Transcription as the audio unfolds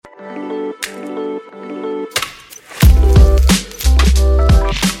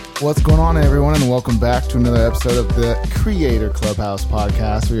What's going on, everyone, and welcome back to another episode of the Creator Clubhouse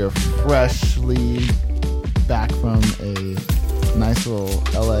podcast. We are freshly back from a nice little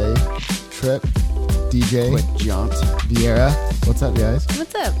LA trip. DJ Quick jaunt. Vieira, what's up, guys?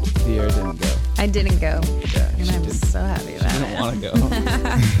 What's up? Vieira didn't go. I didn't go. Yeah, And she I'm didn't. so happy about She it. didn't want to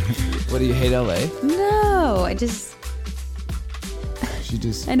go. What, do you hate LA? No, I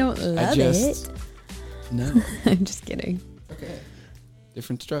don't love it. No. I'm just kidding. Okay.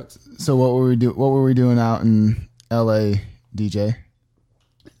 Different strokes. So what were we doing out in LA, DJ?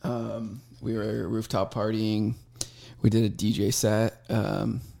 We were rooftop partying. We did a DJ set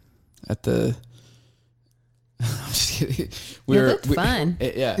at the. I'm just kidding. It looked fun.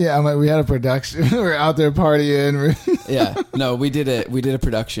 Yeah. Yeah, we had a production. We were out there partying. Yeah. No, we did a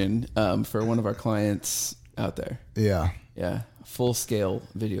production for one of our clients out there. Yeah, Yeah. Full scale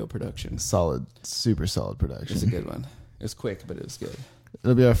video production. solid, super solid It was a production. good one. It was quick, but it was good.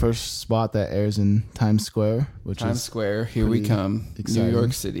 It'll be our first spot that airs in Times Square, which Times is Square, here we pretty come. exciting. New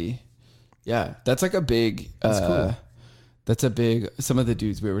York City. Yeah, that's like a big. That's cool. That's a big. Some of the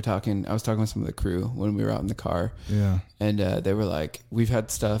dudes we were talking. I was talking with some of the crew when we were out in the car, yeah. and they were like, "We've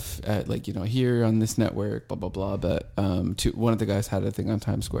had stuff at here on this network, blah blah blah." But one of the guys had a thing on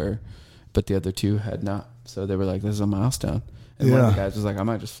Times Square, but the other two had not. So they were like, "This is a milestone." And one of the guys was like, "I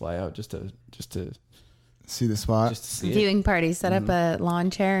might just fly out just to See the spot. see it. Viewing party, set up a lawn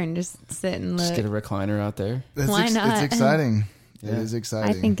chair and just sit and Just look. get a recliner out there. Why not? It's exciting. Yeah. It is I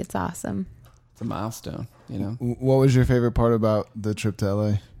exciting. think it's awesome. It's a milestone, you know." What was your favorite part about the trip to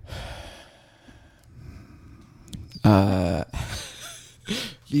LA?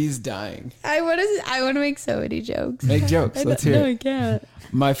 He's dying. I want to make so many jokes. Make jokes. Let's hear it. I can't.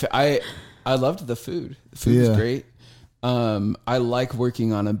 I loved the food. The food was Yeah. great. I like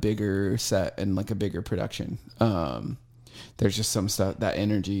working on a bigger set and like a bigger production. There's just some stuff, that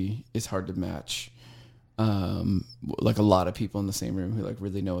energy is hard to match. Like a lot of people in the same room who like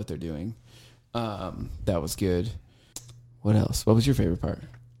really know what they're doing. That was good. What else? What was your favorite part?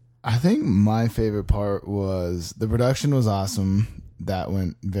 I think my favorite part was the production was awesome. That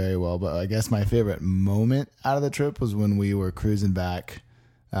went very well. But I guess my favorite moment out of the trip was when we were cruising back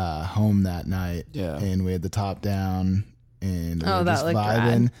home that night. Yeah. And we had the top down and we Oh, were that just looked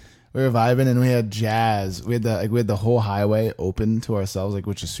vibing. rad. We were vibing and we had jazz. We had the whole highway open to ourselves,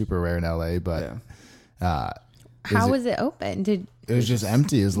 which is super rare in LA. But How was it open? Did it was just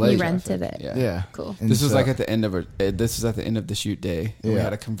empty. It was late. you rented it? Yeah. Yeah. Cool. And This was so- like at the end of the shoot day. And We Yeah.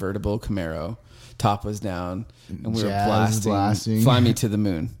 had a convertible Camaro. Top was down, and we were Jazz blasting. "Fly Me to the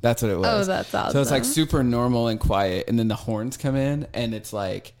Moon." That's what it was. Oh, that's awesome. So it's like super normal and quiet, and then the horns come in, and it's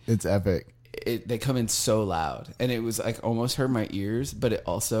like It's epic. they come in so loud, and it was like almost hurt my ears, but it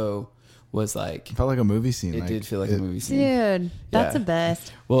also was like It felt like a movie scene. it did feel like a movie scene. Dude, that's Yeah. the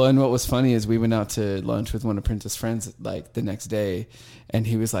best. Well, and what was funny is we went out to lunch with one of Prince's friends like the next day, and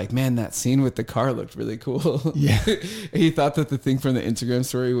he was like, "Man, that scene with the car looked really cool." Yeah. He thought that the thing from the Instagram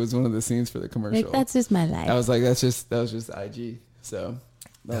story was one of the scenes for the commercial. Like, that's just my life. I was like, that was just IG. So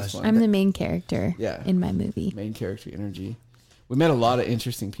that was fun. I'm the main character Yeah. in my movie. Main character energy. We met a lot of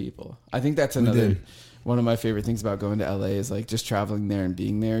interesting people. I think that's another did. one of my favorite things about going to LA is like just traveling there and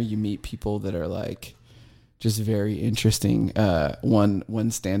being there. You meet people that are like just very interesting. One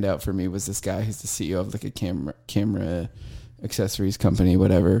standout for me was this guy who's the CEO of like a camera accessories company,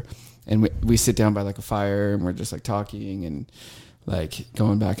 whatever. And we sit down by like a fire and we're just like talking and like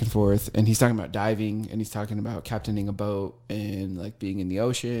going back and forth. And he's talking about diving and he's talking about captaining a boat and like being in the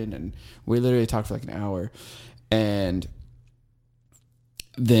ocean. And we literally talked for like an hour. And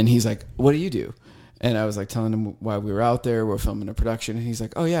then he's like, "What do you do?" And I was like telling him why we were out there. We're filming a production. And he's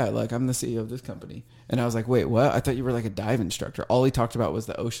like, "Oh yeah, like I'm the CEO of this company." And I was like, "Wait, what? I thought you were like a dive instructor." All he talked about was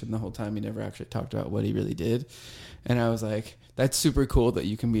the ocean the whole time. He never actually talked about what he really did. And I was like, that's super cool that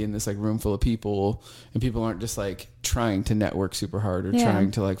you can be in this like room full of people and people aren't just like trying to network super hard or trying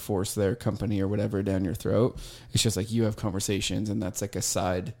to like force their company or whatever down your throat. It's just like you have conversations and that's like a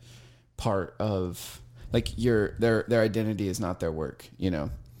side part of like their identity is not their work, you know?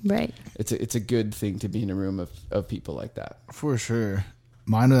 Right. It's a good thing to be in a room of people like that. For sure.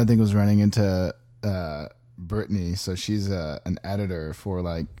 Mine, I think, was running into Brittany. So she's an editor for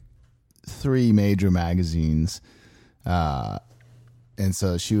like 3 major magazines. And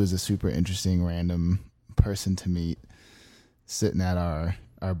so she was a super interesting random person to meet sitting at our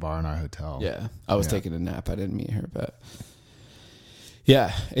bar in our hotel. Yeah. I was taking a nap. I didn't meet her, but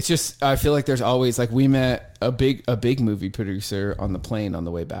yeah, it's just, I feel like there's always like, we met a big movie producer on the plane on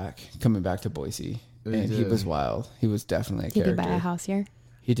the way back, coming back to Boise. And he was wild. He was definitely a Did character. he buy a house here?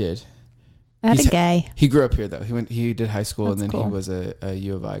 He did. I had a guy. He grew up here though. He did high school. That's and then cool. he was a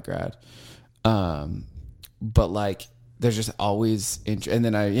U of I grad. But like there's just always and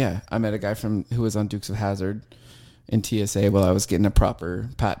then I met a guy who was on Dukes of Hazzard in TSA while I was getting a proper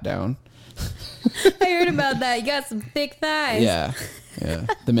pat down. I heard about that. You got some thick thighs. Yeah.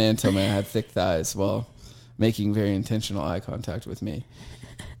 The man told me I had thick thighs while making very intentional eye contact with me,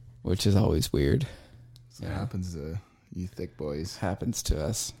 which is always weird. It happens to you thick boys. Happens to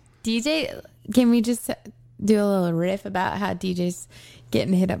us. DJ, can we just do a little riff about how DJ's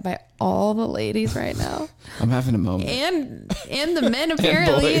getting hit up by all the ladies right now? I'm having a moment. And the men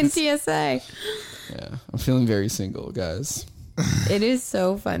apparently in boys. TSA. Yeah. I'm feeling very single, guys. It is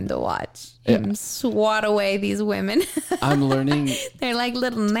so fun to watch him swat away these women. I'm learning They're like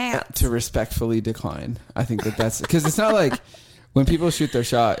little gnats. to respectfully decline. I think that's because it's not like when people shoot their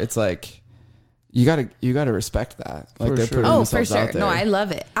shot, it's like you gotta respect that. Like For they're sure. putting Oh, themselves for sure. out there. No, I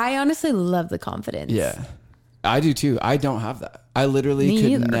love it. I honestly love the confidence. Yeah, I do too. I don't have that. I literally Me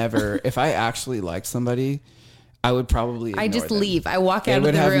could either. never. If I actually like somebody, I would probably. I ignore just them. leave. I walk They out of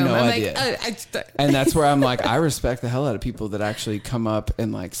would the have room. no I'm idea. like, And that's where I'm like, I respect the hell out of people that actually come up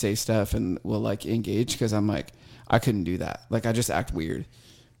and like say stuff and will like engage because I'm like, I couldn't do that. Like I just act weird,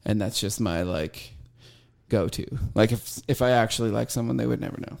 and that's just my like go-to. Like if I actually like someone, they would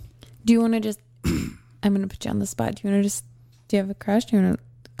never know. do you want to just, I'm going to put you on the spot. Do you want to just, do you have a crush? Do you want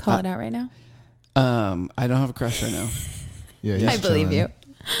to call it out right now? I don't have a crush right now. Yeah, I believe you.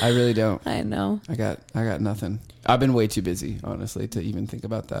 I really don't. I know. I got nothing. I've been way too busy, honestly, to even think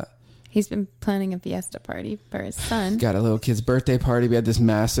about that. He's been planning a fiesta party for his son. Got a little kid's birthday party. We had this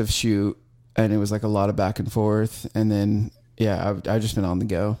massive shoot, and it was like a lot of back and forth. And then, I've just been on the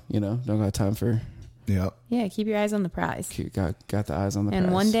go. You know, don't got time for. Yep. Yeah, keep your eyes on the prize. Got the eyes on the And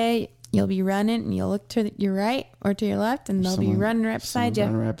prize. one day you'll be running and you'll look to your right or to your left and they'll be running right beside you.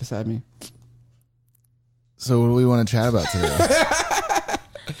 Running right beside me. So what do we want to chat about today?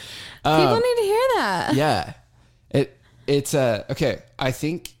 People need to hear that. Yeah. It's okay. I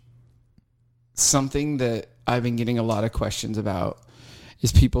think something that I've been getting a lot of questions about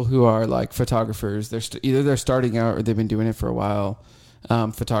is people who are like photographers. They're either they're starting out or they've been doing it for a while.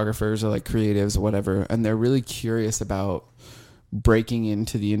 Photographers or like creatives or whatever, and they're really curious about breaking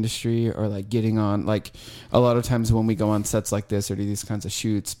into the industry or like getting on. Like a lot of times when we go on sets like this or do these kinds of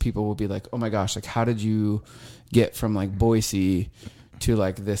shoots, people will be like, "Oh my gosh, like how did you get from like Boise to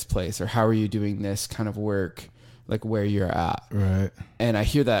like this place, or how are you doing this kind of work, like where you're at?" Right. And I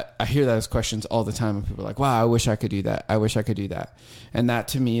hear those questions all the time, and people are like, "Wow, I wish I could do that. I wish I could do that." And that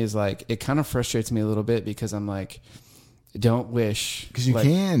to me is like, it kind of frustrates me a little bit because I'm like, don't wish, Because you like,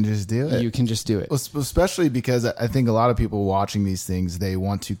 can just do it. you can just do it. Well, especially because I think a lot of people watching these things, they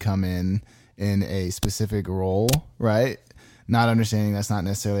want to come in a specific role, right? Not understanding that's not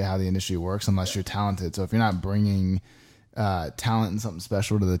necessarily how the industry works unless you're talented. So if you're not bringing talent and something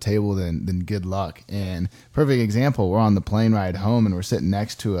special to the table, then good luck. And perfect example, we're on the plane ride home and we're sitting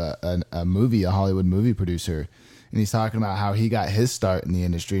next to a Hollywood movie producer. And he's talking about how he got his start in the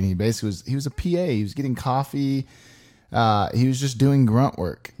industry. And he basically he was a PA. He was getting coffee. He was just doing grunt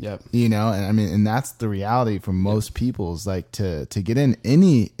work. Yep. You know, and I mean, and that's the reality for most people is like to get in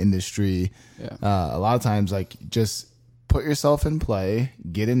any industry. Yeah. A lot of times, like just put yourself in play,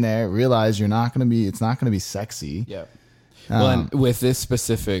 get in there, realize it's not going to be sexy. Yeah. Well, and with this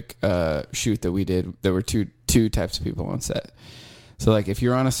specific shoot that we did, there were two types of people on set. So like if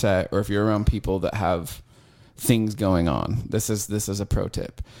you're on a set or if you're around people that have things going on, this is a pro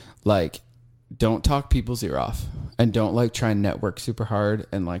tip. Like, don't talk people's ear off and don't like try and network super hard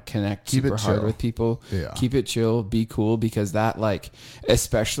and like connect super hard with people. Yeah. Keep it chill, be cool, because that, like,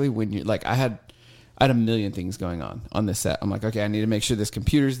 especially when you're like, I had a million things going on this set. I'm like, okay, I need to make sure this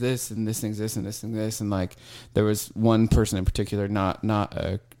computer's this and this thing's this and this and this. And like, there was one person in particular, not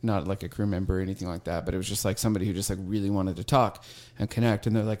like a crew member or anything like that, but it was just like somebody who just like really wanted to talk and connect.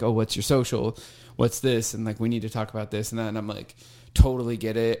 And they're like, oh, what's your social? What's this? And like, we need to talk about this and that. And I'm like, totally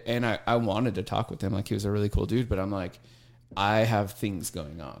get it. And I wanted to talk with him. Like, he was a really cool dude, but I'm like, I have things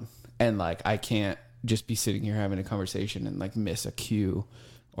going on and like, I can't just be sitting here having a conversation and like miss a cue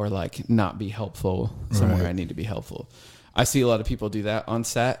or like not be helpful somewhere. Right. I need to be helpful. I see a lot of people do that on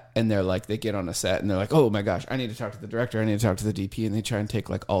set, and they're like, they get on a set and they're like, oh my gosh, I need to talk to the director. I need to talk to the DP. And they try and take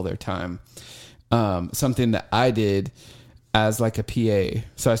like all their time. Something that I did as like a PA.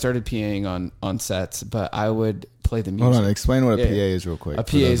 So I started PAing on sets, but I would play the music. Hold on, explain what a Yeah, PA yeah. is real quick. A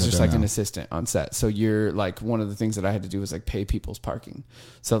PA for those is that just don't like an know. assistant on set. So you're like, one of the things that I had to do was like pay people's parking.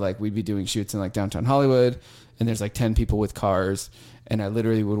 So like we'd be doing shoots in like downtown Hollywood, and there's like 10 people with cars, and I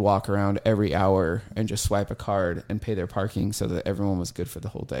literally would walk around every hour and just swipe a card and pay their parking so that everyone was good for the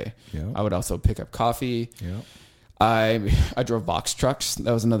whole day. Yep. I would also pick up coffee. Yep. I drove box trucks.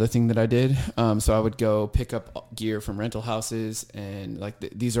 That was another thing that I did. So I would go pick up gear from rental houses, and like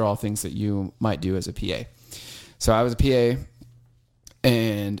these are all things that you might do as a PA. So I was a PA,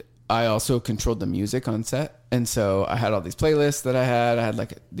 and I also controlled the music on set. And so I had all these playlists that I had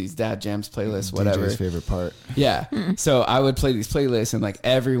like these dad jams playlists, whatever. DJ's favorite part. Yeah. So I would play these playlists, and like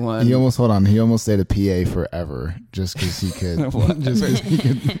everyone. He almost stayed a PA forever just because he could. Just 'cause he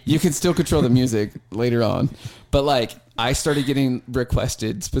could. You can still control the music later on. But like I started getting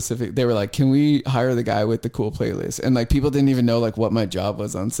requested specific. They were like, can we hire the guy with the cool playlist? And like people didn't even know like what my job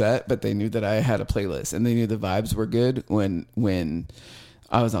was on set, but they knew that I had a playlist, and they knew the vibes were good when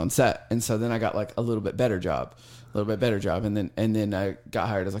I was on set. And so then I got like a little bit better job. And then I got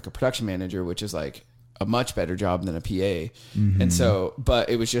hired as like a production manager, which is like a much better job than a PA. And so, but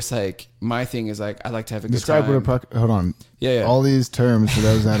it was just like, my thing is like, I like to have a good Describe time. hold on. Yeah. All these terms for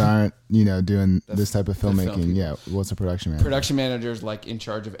those that aren't, doing this type of film filmmaking. people. Yeah. What's a production manager? Production managers like in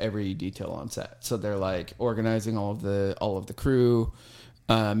charge of every detail on set. So they're like organizing all of the crew,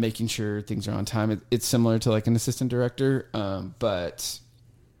 making sure things are on time. It's similar to like an assistant director, but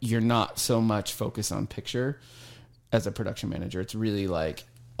you're not so much focused on picture as a production manager. It's really like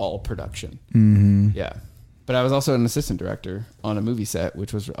all production. Yeah. But I was also an assistant director on a movie set,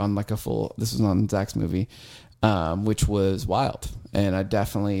 which was on like this was on Zach's movie, which was wild. And I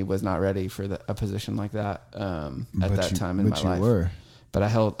definitely was not ready for a position like that at that time in my life. Were. But I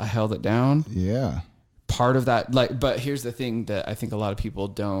held it down. Yeah. Part of that, but here's the thing that I think a lot of people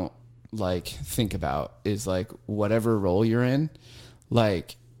don't like think about is like whatever role you're in,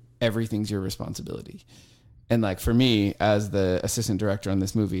 like everything's your responsibility. And like for me as the assistant director on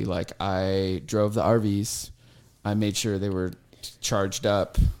this movie, like I drove the RVs, I made sure they were charged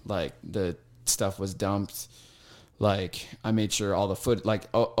up, like the stuff was dumped, like I made sure all the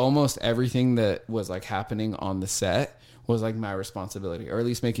almost everything that was like happening on the set was like my responsibility, or at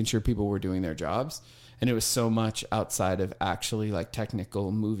least making sure people were doing their jobs. And it was so much outside of actually like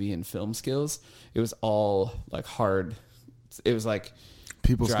technical movie and film skills. It was all like hard. It was like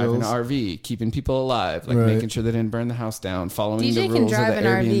People driving skills. an RV, keeping people alive, like Right. making sure they didn't burn the house down, following DJ the can rules of drive the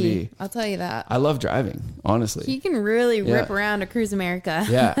an Airbnb. RV. I'll tell you that. I love driving, honestly. He can really rip Yeah. around a Cruise America.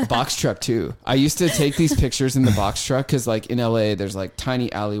 Yeah, box truck too. I used to take these pictures in the box truck because like in LA, there's like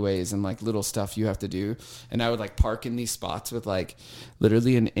tiny alleyways and like little stuff you have to do. And I would like park in these spots with like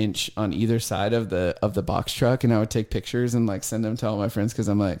literally an inch on either side of the box truck. And I would take pictures and like send them to all my friends because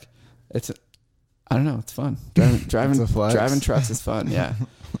I'm like, I don't know, it's fun. Driving, It's a flex. driving trucks is fun. Yeah.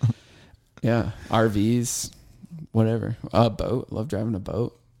 Yeah. RVs, whatever. A boat. Love driving a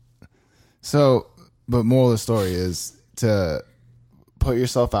boat. So, but moral of the story is to put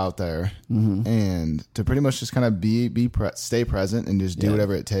yourself out there and to pretty much just kind of stay present and just do Yeah.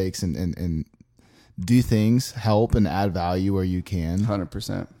 whatever it takes and do things, help and add value where you can.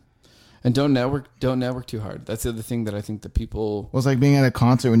 100%. And don't network too hard. That's the other thing that I think that people. Well, it's like being at a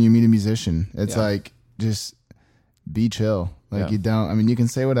concert when you meet a musician. It's Yeah. like just be chill. Like Yeah. you can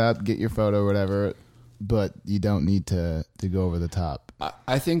say what up, get your photo or whatever, but you don't need to go over the top.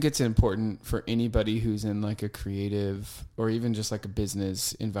 I think it's important for anybody who's in like a creative or even just like a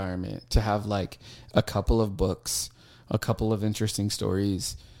business environment to have like a couple of books, a couple of interesting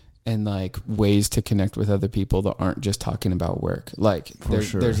stories, and like ways to connect with other people that aren't just talking about work. Like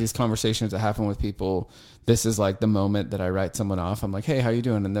there's these conversations that happen with people. This is like the moment that I write someone off. I'm like, hey, how you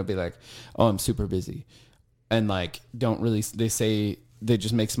doing? And they'll be like, oh, I'm super busy. And like, they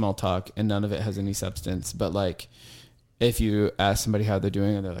just make small talk and none of it has any substance. But like, if you ask somebody how they're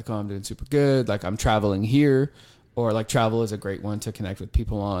doing and they're like, oh, I'm doing super good. Like I'm traveling here, or like travel is a great one to connect with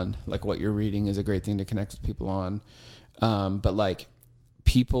people on. Like what you're reading is a great thing to connect with people on. But like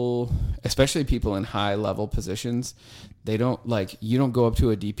people, especially people in high level positions, you don't go up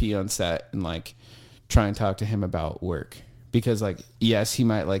to a DP on set and like try and talk to him about work. Because like, yes, he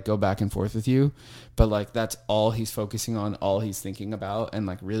might like go back and forth with you, but like that's all he's focusing on, all he's thinking about, and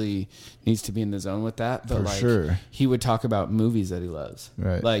like really needs to be in the zone with that. But For like sure. he would talk about movies that he loves.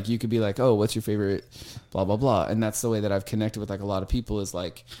 Right. Like you could be like, oh, what's your favorite blah, blah, blah. And that's the way that I've connected with like a lot of people is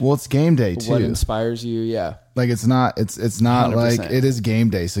like, Well, it's game day too. what inspires you? Yeah. Like it's not 100%. like it is game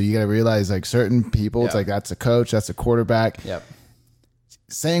day. So you got to realize like certain people, it's Yeah. like that's a coach, that's a quarterback. Yep.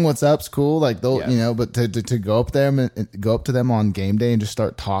 saying what's up's cool. Like they'll, Yeah. but to go up them and go up to them on game day and just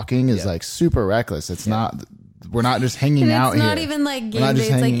start talking is like super reckless. It's not. We're not just hanging And out it's here. not even like We're game not day.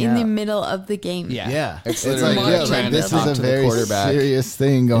 just It's like hanging in the out. middle of the game. Yeah, It's it's literally like, like yeah, trying like to this talk is a to the very quarterback. serious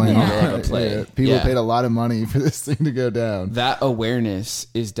thing going Yeah. on. They're gonna play. Yeah. People Yeah. paid a lot of money for this thing to go down, That awareness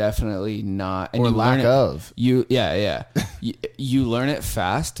is definitely not, and or you lack learn it, of. you learn it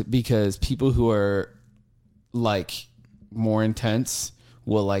fast because people who are like more intense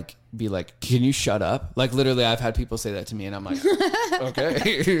will like be like, can you shut up? Like literally I've had people say that to me and I'm like,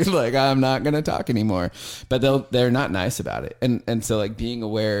 okay, like I'm not gonna talk anymore, but they're not nice about it. And so like being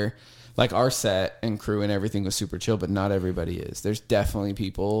aware, like our set and crew and everything was super chill, but not everybody is. There's definitely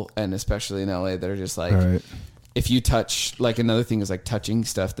people, and especially in LA, that are just like, Right. if you touch, like another thing is like touching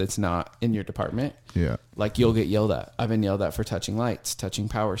stuff that's not in your department. Yeah. Like you'll get yelled at. I've been yelled at for touching lights, touching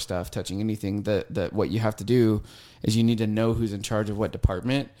power stuff, touching anything. That what you have to do is you need to know who's in charge of what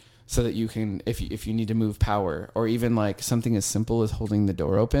department, so that you can, if you need to move power, or even like something as simple as holding the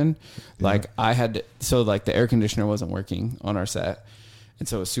door open. Like I had, so like the air conditioner wasn't working on our set, and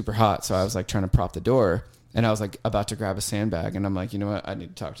so it was super hot. So I was like trying to prop the door, and I was like about to grab a sandbag, and I'm like, you know what? I need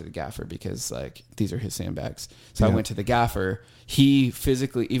to talk to the gaffer because like these are his sandbags. So I went to the gaffer. He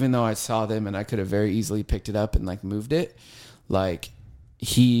physically, even though I saw them and I could have very easily picked it up and like moved it, like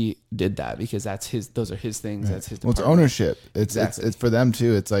he did that because those are his things. That's his Well, department. it's ownership. Exactly. It's for them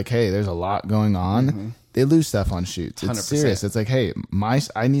too. It's like, hey, there's a lot going on. They lose stuff on shoots. It's 100%. serious. It's like, hey,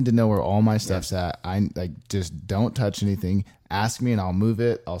 I need to know where all my stuff's at. I like just don't touch anything. Ask me and I'll move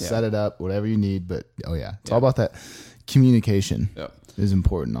it. I'll set it up. Whatever you need. But it's all about that communication. Yep. Is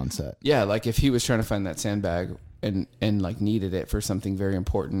important on set. Yeah, like if he was trying to find that sandbag and like needed it for something very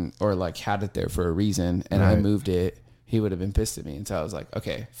important, or like had it there for a reason, and I Right. moved it, he would have been pissed at me. And so I was like,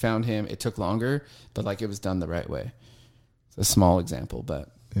 okay, found him. It took longer, but like it was done the right way. It's a small example, but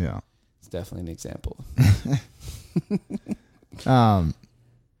Yeah. it's definitely an example.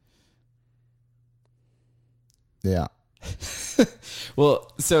 Yeah.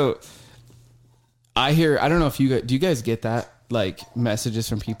 Well, so I don't know if do you guys get that? Like messages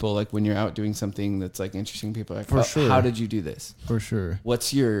from people, like when you're out doing something that's like interesting, people are like, For sure. how did you do this? For sure.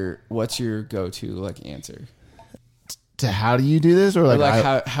 What's your go-to like answer? To how do you do this, or Or like,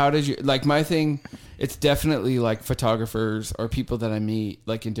 like how did you, like my thing, it's definitely like photographers or people that I meet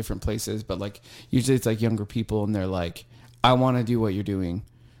like in different places, but like usually it's like younger people and they're like, I want to do what you're doing.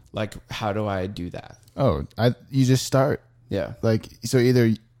 Like, how do I do that? you just start. Yeah. Like, so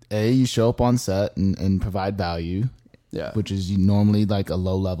either you show up on set and provide value, Yeah. which is normally like a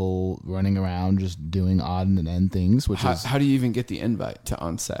low level running around just doing odd and end things, which is How do you even get the invite to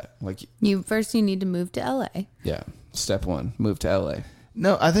on set? Like, You need to move to LA. yeah. Step one, move to LA.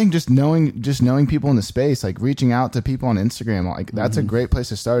 no, I think just knowing people in the space, like reaching out to people on Instagram, like that's a great place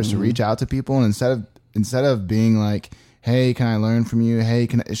to start, is to reach out to people. And instead of being like, hey, can I learn from you? Hey,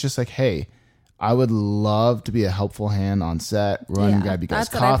 it's just like, hey, I would love to be a helpful hand on set, run, Yeah, grab you guys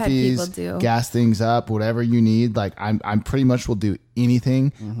that's what I've had coffees, people do. gas things up, whatever you need. Like I'm pretty much will do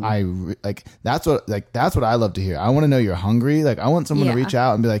anything. That's what I love to hear. I want to know you're hungry. Like I want someone to Yeah. reach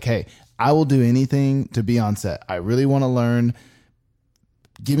out and be like, hey, I will do anything to be on set. I really want to learn.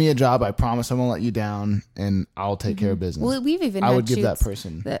 Give me a job. I promise I won't let you down, and I'll take care of business. Well, we've even I had would give that shoots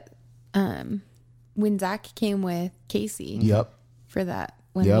person. that when Zach came with Casey Yep. for that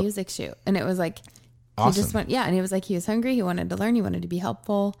one Yep. music shoot, and it was like he Awesome. just went, and he was like, he was hungry, he wanted to learn, he wanted to be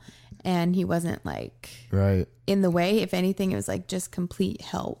helpful, and he wasn't like Right. in the way. If anything, it was like just complete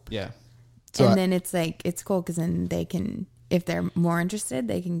help. Yeah. So And then it's like, it's cool because then they can, if they're more interested,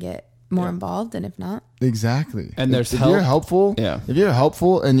 they can get more involved, and if not, Exactly. And there's if help. you're helpful, Yeah. if you're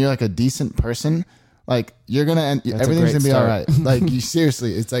helpful and you're like a decent person, like you're gonna end, a everything's great gonna be all start. right. Like you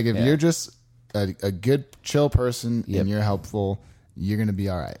seriously, it's like if Yeah. you're just a good chill person Yep. and you're helpful, you're gonna be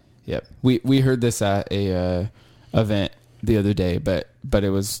all right. Yep. We heard this at a event the other day, but it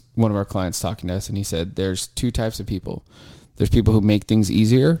was one of our clients talking to us, and he said there's two types of people. There's people who make things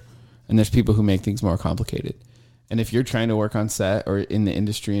easier, and there's people who make things more complicated. And if you're trying to work on set or in the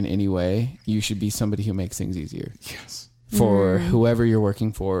industry in any way, you should be somebody who makes things easier. Yes. For whoever you're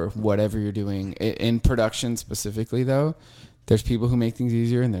working for, whatever you're doing. In production specifically, though, there's people who make things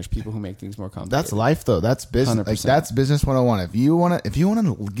easier, and there's people who make things more complicated. That's life though. That's business. Like 100%. that's business 101. If you want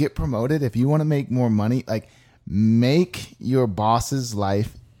to get promoted, if you want to make more money, like make your boss's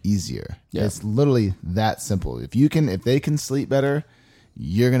life easier. Yeah. It's literally that simple. If they can sleep better,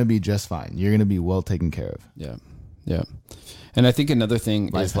 you're going to be just fine. You're going to be well taken care of. Yeah. Yeah. And I think another thing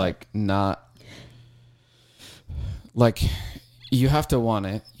Life is hack. like not like you have to want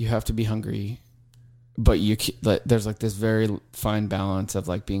it. You have to be hungry. but like, there's like this very fine balance of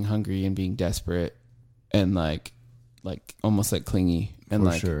like being hungry and being desperate and like almost like clingy and For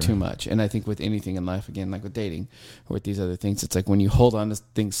like sure. too much. And I think with anything in life, again, like with dating or with these other things, it's like when you hold on to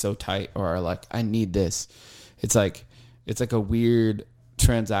things so tight or are like, I need this, it's like a weird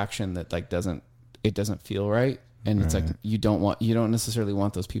transaction that like doesn't feel right. And it's like, you don't necessarily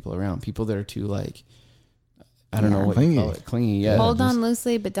want those people around, people that are too like, I don't know what Clingy. you call it. Clingy. Yeah. Hold on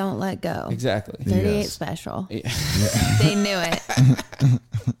loosely, but don't let go. Exactly. 38 Yes. special. Yeah. They knew it.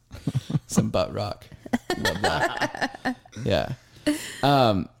 Some butt rock. Love that. Yeah.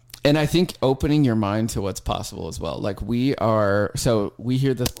 And I think opening your mind to what's possible as well. Like we hear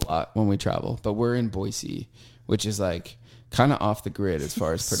this a lot when we travel, but we're in Boise, which is like kind of off the grid as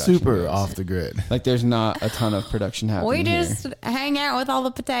far as production Super goes. off the grid. Like there's not a ton of production happening We just here. hang out with all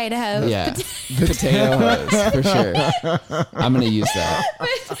the potatoes. Yeah. Potato hose, for sure. I'm going to use that.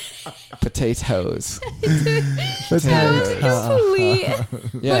 Potatoes. Complete.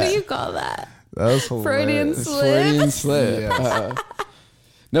 Yeah. What do you call that? That was Freudian hilarious. slip. Freudian slip. Yes.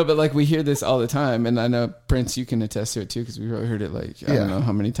 No, but like we hear this all the time, and I know Prince, you can attest to it too, because we heard it like I don't know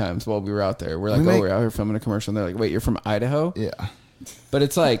how many times while we were out there. We're like, we're out here filming a commercial, and they're like, wait, you're from Idaho? Yeah. But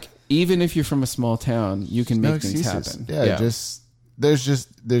it's like, even if you're from a small town, you can No make things excuses. happen. Yeah,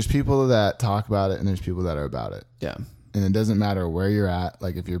 there's people that talk about it and there's people that are about it. yeah, And it doesn't matter where you're at.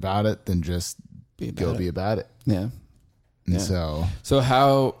 Like if you're about it, then just Be about go it. be about it. yeah. And Yeah. so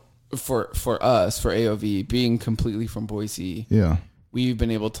how for us for AOV being completely from Boise, yeah. we've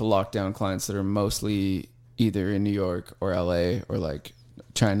been able to lock down clients that are mostly either in New York or LA or like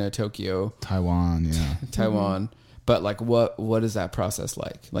China, Tokyo, Taiwan, yeah. Taiwan. But like, what is that process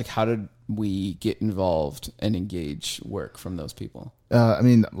like? Like, how did we get involved and engage work from those people? I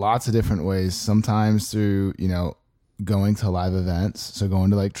mean, lots of different ways. Sometimes through, going to live events. So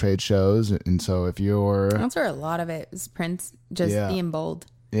going to like trade shows. And so if you're, That's where a lot of it is Prince just Yeah. being bold.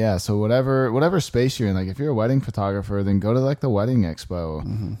 yeah, so whatever space you're in, like if you're a wedding photographer, then go to like the wedding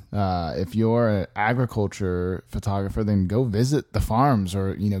expo. If you're an agriculture photographer, then go visit the farms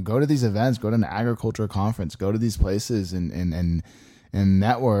or, go to these events, go to an agriculture conference, go to these places and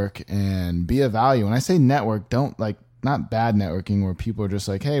network and be of value. When I say network, don't like, not bad networking where people are just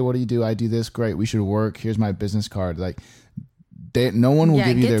like, hey, what do you do? I do this. Great. We should work. Here's my business card. Like no one will Yeah,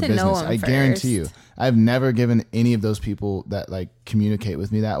 give you get their to know business. them I guarantee you. first. I've never given any of those people that like communicate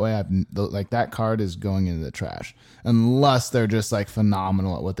with me that way. Like that card is going into the trash unless they're just like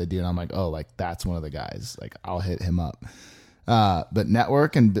phenomenal at what they do. And I'm like, oh, like that's one of the guys. Like I'll hit him up. But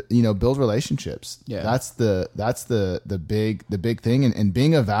network and build relationships. Yeah. That's the big thing and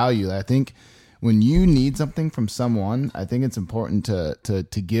being of value. I think when you need something from someone, I think it's important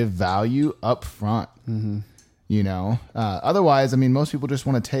to give value up front. Otherwise, I mean, most people just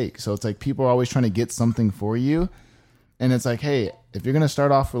want to take. So it's like people are always trying to get something for you. And it's like, hey, if you're going to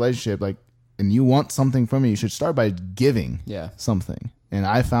start off a relationship, like, and you want something from me, you should start by giving something. And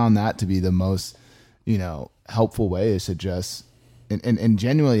I found that to be the most, helpful way is to just, and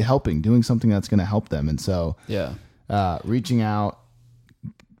genuinely helping, doing something that's going to help them. And so, reaching out,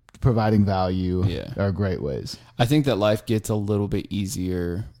 providing value are great ways. I think that life gets a little bit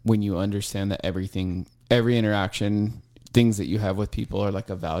easier when you understand that every interaction, things that you have with people are like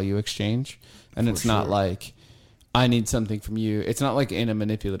a value exchange. And it's not like, I need something from you. It's not like in a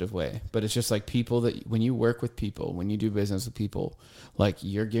manipulative way, but it's just like people that when you work with people, when you do business with people, like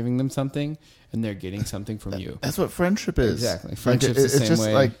you're giving them something and they're getting something from you. That's what friendship is. Exactly. Like, Friendship's the same just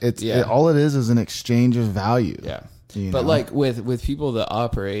way. like all it is an exchange of value. Yeah. You But know? like with people that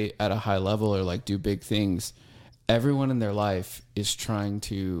operate at a high level or like do big things, everyone in their life is trying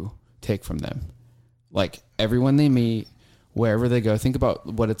to take from them. Like everyone they meet, wherever they go, think about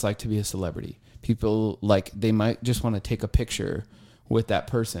what it's like to be a celebrity. People like they might just want to take a picture with that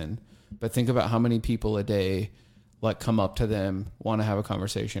person, but think about how many people a day like come up to them, want to have a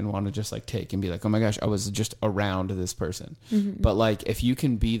conversation, want to just like take and be like, oh my gosh, I was just around this person. But like if you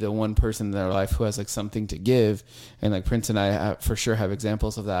can be the one person in their life who has like something to give, and like Prince and I for sure have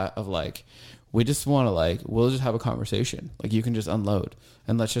examples of that, of like we just want to like we'll just have a conversation, like you can just unload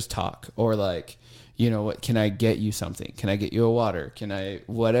and let's just talk, or like, what, can I get you something? Can I get you a water? Can I,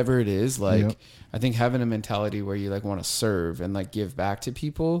 whatever it is, like, Yep. I think having a mentality where you like want to serve and like give back to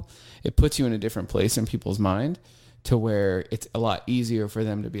people, it puts you in a different place in people's mind to where it's a lot easier for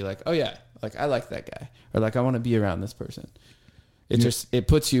them to be like, oh yeah, like I like that guy, or like I want to be around this person. It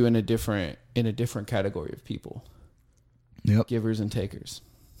puts you in a different category of people. Yep. Givers and takers.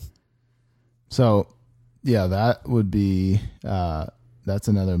 So, yeah, that would be that's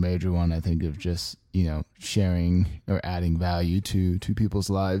another major one. I think of just sharing or adding value to people's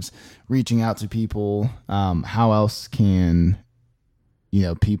lives, reaching out to people. How else can,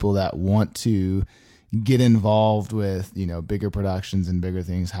 people that want to get involved with, bigger productions and bigger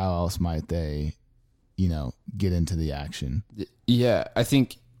things, how else might they, get into the action? Yeah, I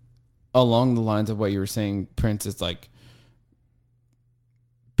think along the lines of what you were saying, Prince, is like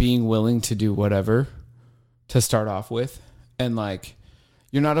being willing to do whatever to start off with. And like,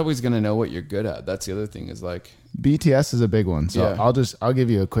 you're not always going to know what you're good at. That's the other thing is like BTS is a big one. So Yeah. I'll give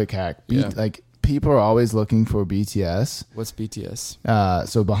you a quick hack. Yeah. Like people are always looking for BTS. What's BTS?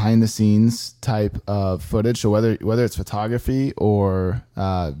 So behind the scenes type of footage. So whether it's photography or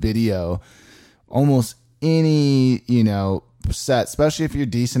video, almost any, set, especially if you're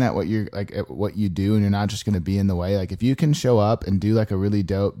decent at what you're like at what you do and you're not just going to be in the way. Like if you can show up and do like a really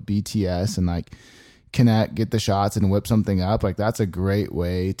dope BTS and like connect, get the shots and whip something up, like that's a great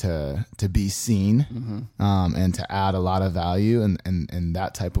way to be seen, and to add a lot of value, and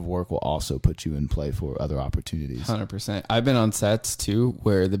that type of work will also put you in play for other opportunities. 100%. I've been on sets too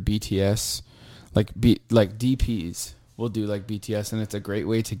where the BTS like DPs will do like BTS, and it's a great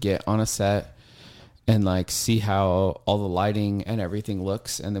way to get on a set and like see how all the lighting and everything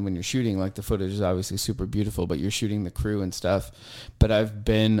looks. And then when you're shooting, like the footage is obviously super beautiful, but you're shooting the crew and stuff. But I've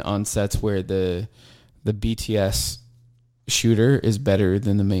been on sets where the BTS shooter is better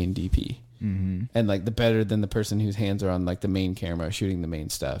than the main DP. Mm-hmm. And like the better than the person whose hands are on like the main camera shooting the main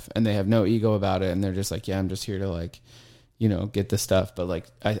stuff. And they have no ego about it. And they're just like, yeah, I'm just here to like, get the stuff. But like,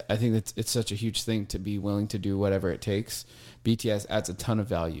 I think it's such a huge thing to be willing to do whatever it takes. BTS adds a ton of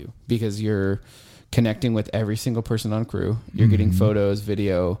value because you're connecting with every single person on crew. You're getting photos,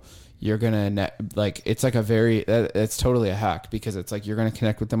 video. You're going to it's like it's totally a hack because it's like, you're going to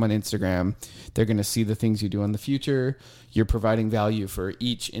connect with them on Instagram. They're going to see the things you do in the future. You're providing value for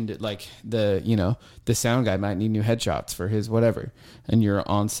each like the sound guy might need new headshots for his whatever. And you're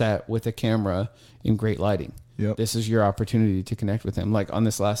on set with a camera in great lighting. Yep. This is your opportunity to connect with him. Like on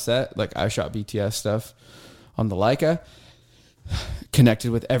this last set, like I shot BTS stuff on the Leica, connected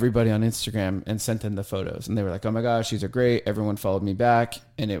with everybody on Instagram and sent them the photos, and they were like, oh my gosh, these are great. Everyone followed me back,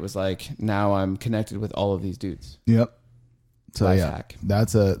 and it was like, now I'm connected with all of these dudes. Yep. So Life yeah, hack.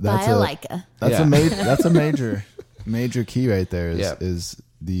 that's a Leica. that's a major key right there Yeah. is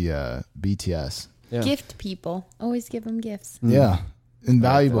the BTS. Yeah. Gift people. Always give them gifts. Yeah,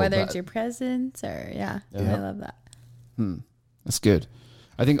 invaluable. Whether it's your presents or I love that. That's good.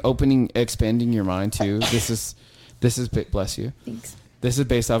 I think expanding your mind too. This is bless you. Thanks. This is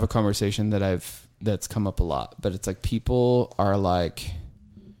based off a conversation that's come up a lot, but it's like people are like,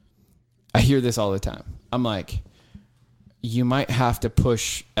 I hear this all the time. I'm like, you might have to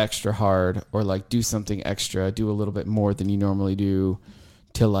push extra hard or like do something extra, do a little bit more than you normally do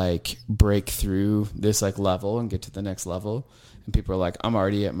to like break through this like level and get to the next level. And people are like, I'm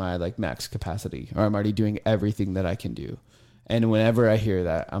already at my like max capacity, or I'm already doing everything that I can do. And whenever I hear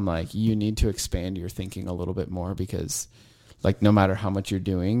that, I'm like, you need to expand your thinking a little bit more because like no matter how much you're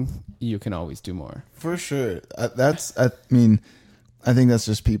doing, you can always do more. For sure. I think that's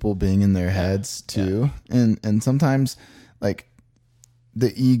just people being in their heads too. Yeah. And sometimes like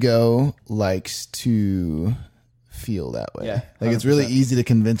the ego likes to feel that way. Yeah, like it's really easy to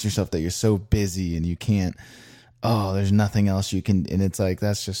convince yourself that you're so busy and you can't, there's nothing else you can, and it's like,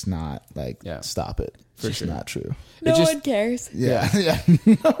 that's just not like, stop it. It's just not true. No one cares. Yeah. Yeah.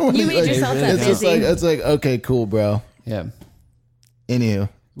 You made yourself that busy. It's like, okay, cool, bro. Yeah. Anywho.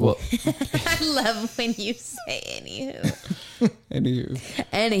 Well, I love when you say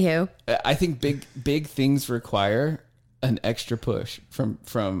anywho. I think big things require an extra push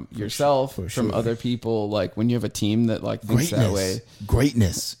from yourself, from other people. Like when you have a team that like thinks that way.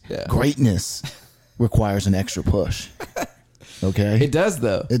 Greatness requires an extra push. Okay. It does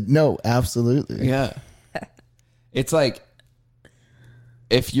though. No, absolutely. Yeah. It's like,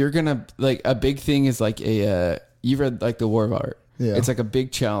 if you're gonna like, a big thing is like you read like The War of Art. Yeah. It's like a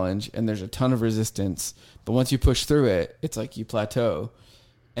big challenge and there's a ton of resistance, but once you push through it, it's like you plateau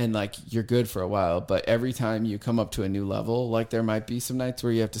and like you're good for a while. But every time you come up to a new level, like there might be some nights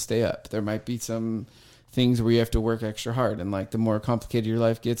where you have to stay up. There might be some things where you have to work extra hard, and like the more complicated your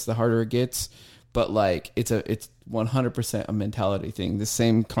life gets, the harder it gets. But like it's 100% a mentality thing. The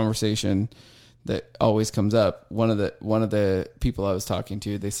same conversation that always comes up. One of the people I was talking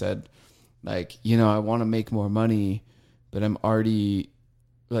to, they said like, I want to make more money, but I'm already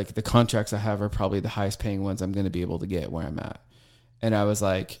like, the contracts I have are probably the highest paying ones I'm going to be able to get where I'm at. And I was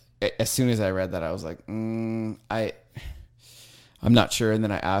like, as soon as I read that, I was like, I'm not sure. And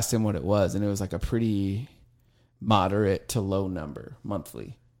then I asked him what it was, and it was like a pretty moderate to low number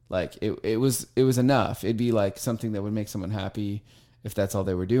monthly. Like it was enough. It'd be like something that would make someone happy if that's all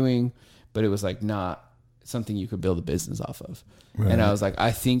they were doing, but it was like not something you could build a business off of. Right. And I was like,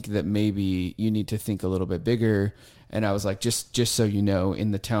 I think that maybe you need to think a little bit bigger. And I was like, just so you know,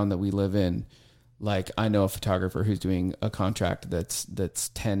 in the town that we live in, like I know a photographer who's doing a contract that's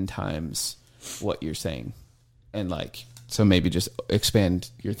 10 times what you're saying. And like, so maybe just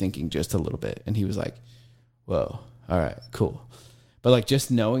expand your thinking just a little bit. And he was like, whoa, all right, cool. But like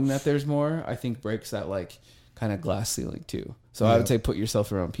just knowing that there's more, I think breaks that like kind of glass ceiling too. So I would say put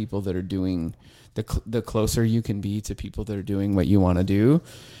yourself around people that are doing the closer you can be to people that are doing what you want to do,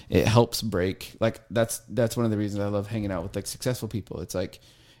 it helps break. Like that's one of the reasons I love hanging out with like successful people. It's like,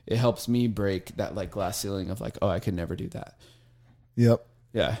 it helps me break that like glass ceiling of like, oh, I could never do that. Yep.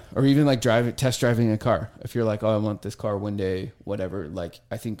 Yeah. Or even like test driving a car. If you're like, oh, I want this car one day, whatever. Like,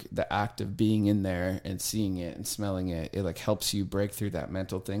 I think the act of being in there and seeing it and smelling it, it like helps you break through that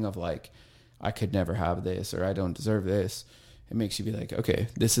mental thing of like, I could never have this, or I don't deserve this. It makes you be like, okay,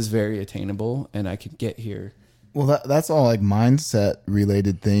 this is very attainable and I could get here. Well, that's all like mindset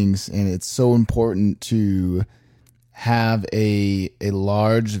related things. And it's so important to have a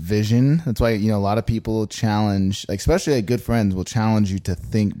large vision. That's why, you know, a lot of people challenge, like especially like good friends will challenge you to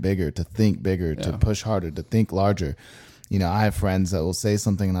think bigger, to push harder, to think larger. You know, I have friends that will say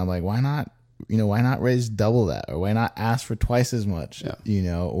something and I'm like, why not raise double that? Or why not ask for twice as much, you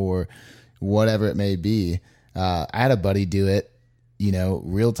know, or whatever it may be. I had a buddy do it, you know,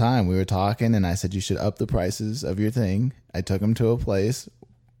 real time. We were talking and I said, you should up the prices of your thing. I took him to a place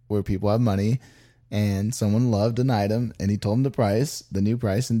where people have money. And someone loved an item, and he told him the new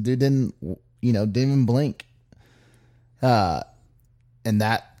price, and dude didn't even blink. And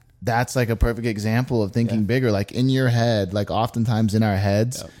that's like a perfect example of thinking bigger. Like in your head, like oftentimes in our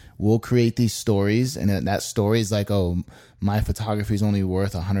heads, we'll create these stories, and that story is like, oh, my photography is only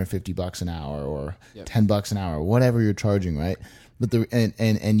worth $150 an hour or $10 an hour, whatever you're charging, right? But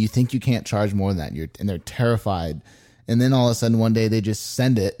and you think you can't charge more than that, and they're terrified. And then all of a sudden one day they just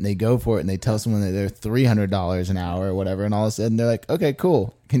send it and they go for it and they tell someone that they're $300 an hour or whatever. And all of a sudden they're like, okay,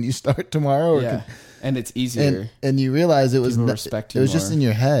 cool. Can you start tomorrow? Or and it's easier. And you realize it was just in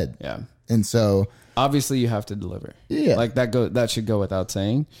your head. Yeah. And so obviously you have to deliver. Yeah. Like that should go without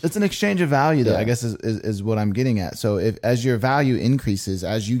saying. It's an exchange of value though, I guess is what I'm getting at. So as your value increases,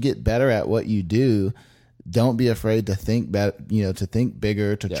 as you get better at what you do, don't be afraid to think better, you know, to think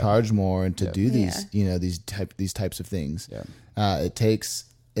bigger, to charge more, and to do these, you know, these types of things. Yeah. It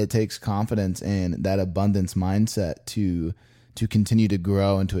takes confidence and that abundance mindset to continue to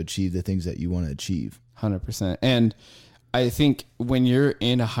grow and to achieve the things that you want to achieve. 100%. And I think when you're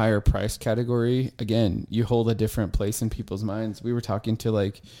in a higher price category, again, you hold a different place in people's minds. We were talking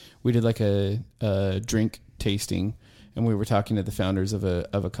to we did like a drink tasting, and we were talking to the founders of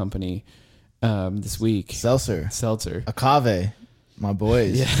a company this week. Seltzer. Agave, my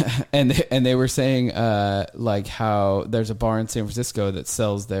boys. Yeah. And they were saying like how there's a bar in San Francisco that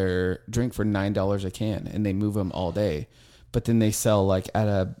sells their drink for $9 a can, and they move them all day. But then they sell like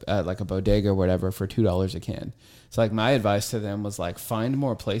at like a bodega or whatever for $2 a can. So like my advice to them was like, find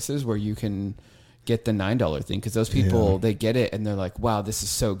more places where you can get the $9 thing, because those people they get it and they're like, wow, this is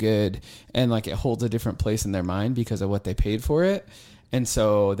so good, and like it holds a different place in their mind because of what they paid for it. And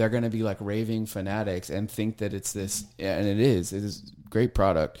so they're going to be like raving fanatics and think that it's this, and it is a great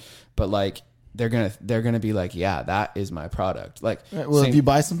product, but like they're going to be like, yeah, that is my product. Like, right, well, if you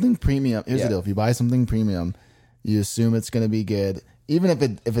buy something premium, here's the deal. If you buy something premium, you assume it's going to be good.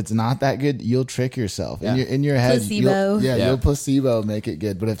 Even if it's not that good, you'll trick yourself in your head. Placebo. You'll placebo make it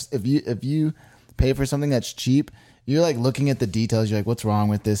good. But if you pay for something that's cheap, you're like looking at the details. You're like, what's wrong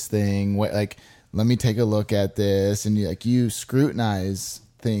with this thing? What, like, let me take a look at this. And you scrutinize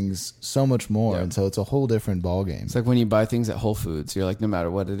things so much more. And so it's a whole different ball game. It's like when you buy things at Whole Foods, you're like, no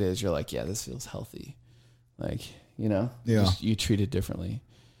matter what it is, you're like, yeah, this feels healthy. Like, you know, you treat it differently.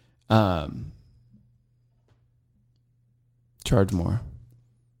 Charge more.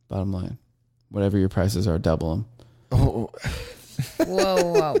 Bottom line, whatever your prices are, double them. Oh,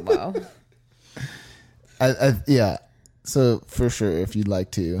 whoa. Yeah. So for sure, if you'd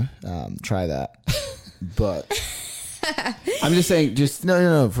like to try that, but I'm just saying,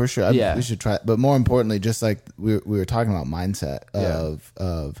 no, for sure. We should try it. But more importantly, just like we were talking about mindset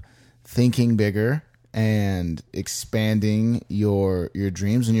of thinking bigger and expanding your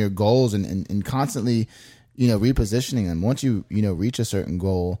dreams and your goals and constantly, repositioning them. Once you reach a certain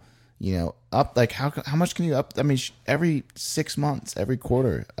goal, up, like how much can you up? I mean, every 6 months, every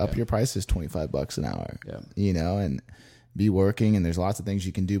quarter, up your prices $25 an hour. And be working, and there's lots of things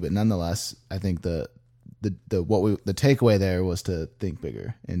you can do, but nonetheless, I think the the takeaway there was to think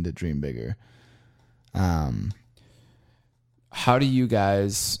bigger and to dream bigger. How do you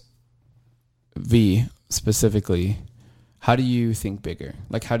guys, V specifically, how do you think bigger?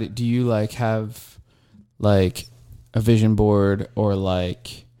 Like, how do you like have like a vision board, or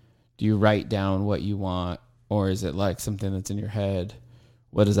like, do you write down what you want, or is it like something that's in your head?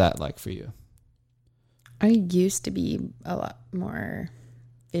 What is that like for you? I used to be a lot more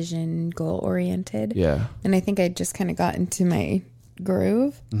vision goal oriented. Yeah. And I think I just kind of got into my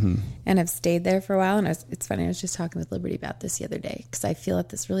groove and I've stayed there for a while. And it's funny, I was just talking with Liberty about this the other day, because I feel at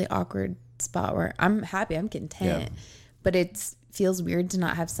this really awkward spot where I'm happy, I'm content, but it feels weird to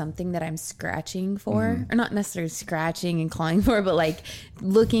not have something that I'm scratching for, or not necessarily scratching and clawing for, but like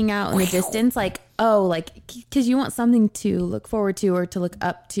looking out in the distance, like, oh, like, because you want something to look forward to or to look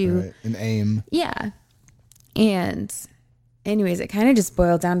up to. Right. An aim. Yeah. And anyways, it kind of just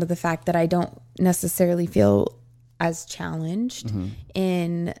boiled down to the fact that I don't necessarily feel as challenged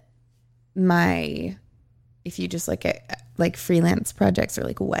in my, if you just look at like freelance projects or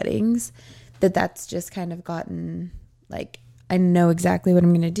like weddings, that's just kind of gotten like, I know exactly what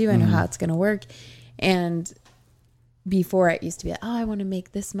I'm going to do. I know how it's going to work. And before it used to be like, oh, I want to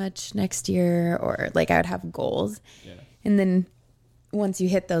make this much next year, or like I would have goals. Yeah. And then once you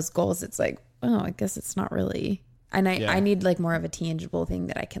hit those goals, it's like, oh, I guess it's not really. And I need like more of a tangible thing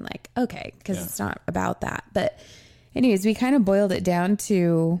that I can like, okay, because it's not about that. But anyways, we kind of boiled it down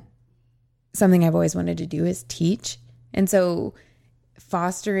to something I've always wanted to do is teach. And so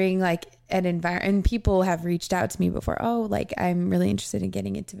fostering like an environment, and people have reached out to me before, oh, like I'm really interested in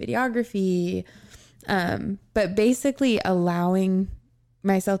getting into videography. But basically allowing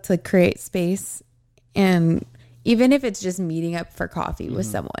myself to create space, and even if it's just meeting up for coffee with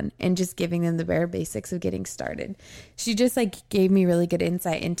someone and just giving them the bare basics of getting started. She just like gave me really good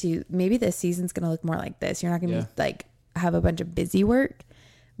insight into maybe this season's going to look more like this. You're not going to be like have a bunch of busy work,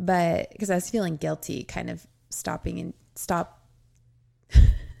 but because I was feeling guilty kind of stuttering.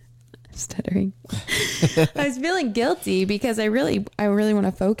 I was feeling guilty because I really want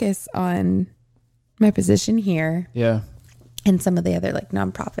to focus on my position here. Yeah. And some of the other like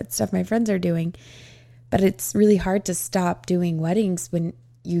nonprofit stuff my friends are doing. But it's really hard to stop doing weddings when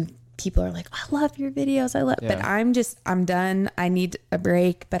people are like, I love your videos. But I'm done. I need a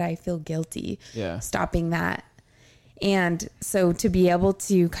break, but I feel guilty stopping that. And so to be able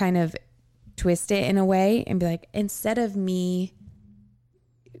to kind of twist it in a way and be like, instead of me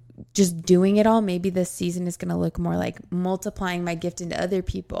just doing it all, maybe this season is going to look more like multiplying my gift into other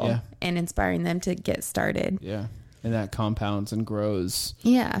people and inspiring them to get started. Yeah. And that compounds and grows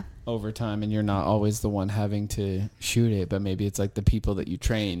over time, and you're not always the one having to shoot it, but maybe it's like the people that you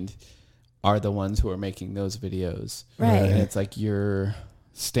trained are the ones who are making those videos. Right. And it's like your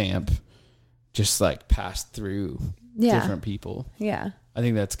stamp just like passed through different people. Yeah. I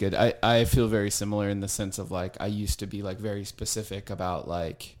think that's good. I feel very similar in the sense of like, I used to be like very specific about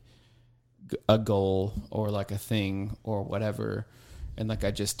like a goal or like a thing or whatever. And like, I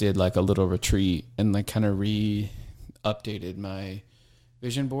just did like a little retreat and like kind of updated my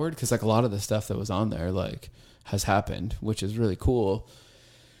vision board, because like a lot of the stuff that was on there like has happened, which is really cool.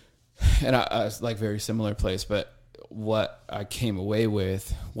 And I was like very similar place, but what I came away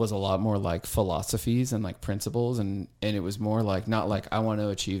with was a lot more like philosophies and like principles, and it was more like not like I want to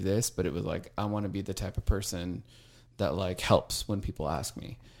achieve this, but it was like I want to be the type of person that like helps when people ask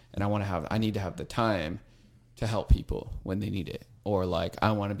me, and I need to have the time to help people when they need it. Or like,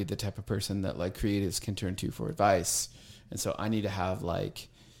 I want to be the type of person that like creatives can turn to for advice. And so I need to have like,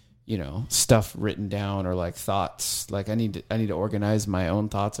 you know, stuff written down or like thoughts. Like I need to organize my own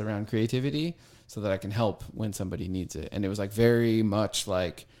thoughts around creativity so that I can help when somebody needs it. And it was like very much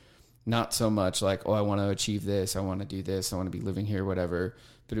like, not so much like, oh, I want to achieve this. I want to do this. I want to be living here, whatever.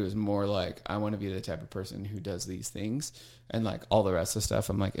 But it was more like, I want to be the type of person who does these things. And like all the rest of stuff,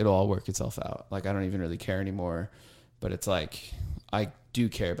 I'm like, it'll all work itself out. Like, I don't even really care anymore. But it's like, I do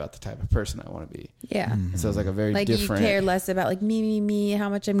care about the type of person I want to be. Yeah. Mm-hmm. So it's like a very like different. You care less about like me, how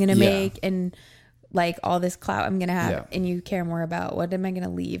much I'm going to make and like all this clout I'm going to have. Yeah. And you care more about what am I going to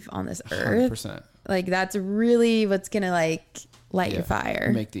leave on this earth? 100%. Like that's really what's going to like light your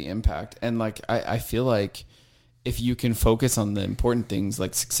fire. Make the impact. And like, I feel like if you can focus on the important things,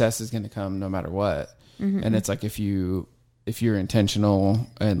 like success is going to come no matter what. Mm-hmm. And it's like, if you're intentional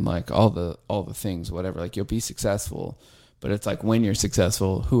and like all the things, whatever, like you'll be successful. But it's like, when you're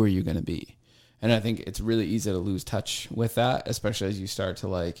successful, who are you going to be? And I think it's really easy to lose touch with that, especially as you start to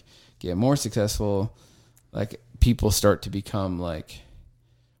like get more successful. Like people start to become like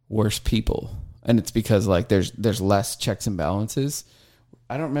worse people. And it's because like there's less checks and balances.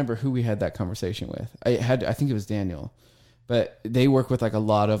 I don't remember who we had that conversation with. I think it was Daniel, but they work with like a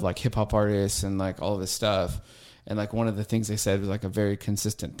lot of like hip hop artists and like all of this stuff. And like one of the things they said was like a very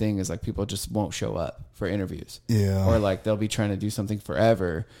consistent thing is like people just won't show up for interviews. Yeah. Or like they'll be trying to do something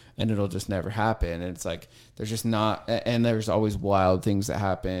forever and it'll just never happen. And it's like there's just not, and there's always wild things that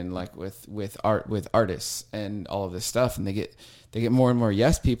happen like with artists and all of this stuff, and they get more and more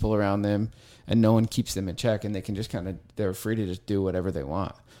yes people around them and no one keeps them in check, and they can just kind of, they're free to just do whatever they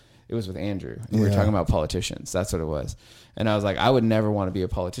want. It was with Andrew. And we were talking about politicians. That's what it was. And I was like, I would never want to be a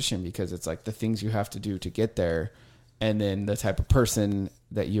politician because it's like the things you have to do to get there. And then the type of person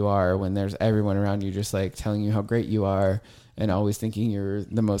that you are when there's everyone around you just like telling you how great you are and always thinking you're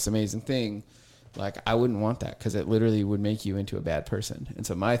the most amazing thing. Like, I wouldn't want that because it literally would make you into a bad person. And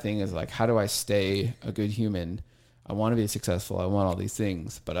so my thing is like, how do I stay a good human? I want to be successful. I want all these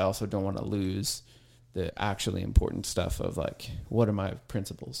things, but I also don't want to lose the actually important stuff of like, what are my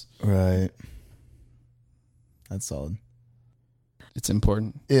principles? Right. That's solid. It's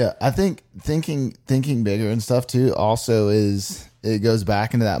important. Yeah, I think thinking bigger and stuff too also it goes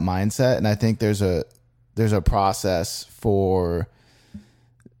back into that mindset, and I think there's a process for.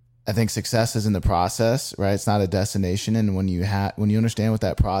 I think success is in the process, right? It's not a destination, and when you understand what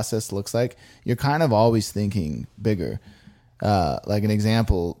that process looks like, you're kind of always thinking bigger. Like an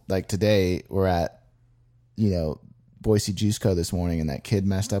example, like today we're at, Boise Juice Co. this morning, and that kid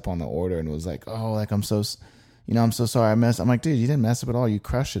messed up on the order and was like, "Oh, like I'm so sorry I messed." I'm like, "Dude, you didn't mess up at all. You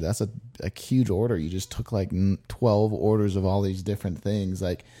crushed it. That's a huge order. You just took like 12 orders of all these different things."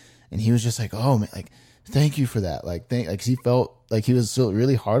 Like, and he was just like, "Oh man, like thank you for that." Like, he felt like he was still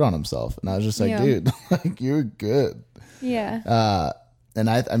really hard on himself, and I was just like, "Dude, like you're good." Yeah. And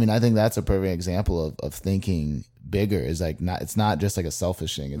I think that's a perfect example of thinking bigger. Is like it's not just like a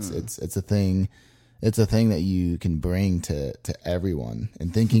selfish thing. It's a thing. It's a thing that you can bring to everyone.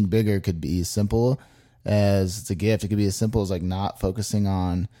 And thinking bigger could be as simple as it's a gift. It could be as simple as like not focusing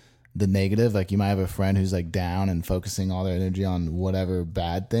on the negative. Like you might have a friend who's like down and focusing all their energy on whatever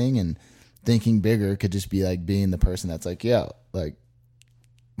bad thing, and thinking bigger could just be like being the person that's like, "Yo, like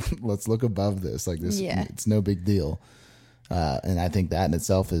let's look above this. Like this, it's no big deal." And I think that in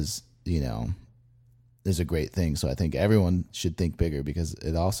itself is a great thing. So I think everyone should think bigger because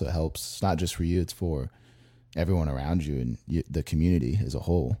it also helps. It's not just for you; it's for everyone around you and the community as a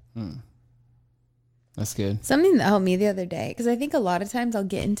whole. That's good. Something that helped me the other day, because I think a lot of times I'll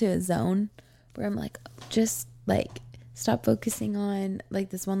get into a zone where I'm like, just like stop focusing on like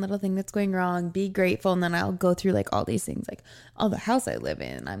this one little thing that's going wrong, be grateful. And then I'll go through like all these things, like, oh, the house I live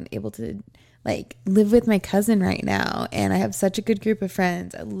in, I'm able to like live with my cousin right now. And I have such a good group of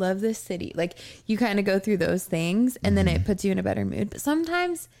friends. I love this city. Like you kind of go through those things and then it puts you in a better mood. But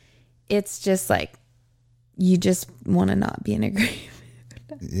sometimes it's just like, you just want to not be in a great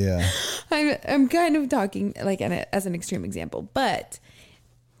mood. Yeah. I'm kind of talking like as an extreme example, but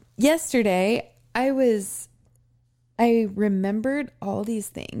yesterday I remembered all these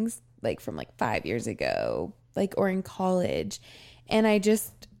things like from like 5 years ago, like, or in college. And I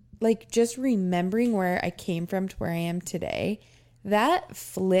just remembering where I came from to where I am today, that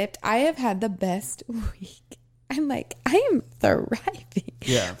flipped. I have had the best week. I'm like, I am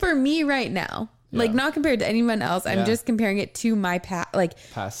thriving for me right now. Like not compared to anyone else. I'm just comparing it to my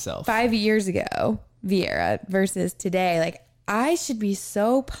past self. 5 years ago, Viera, versus today. Like I should be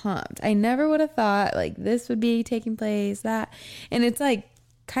so pumped. I never would have thought like this would be taking place, that. And it's like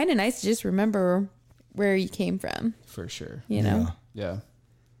kind of nice to just remember where you came from. For sure. You know? Yeah.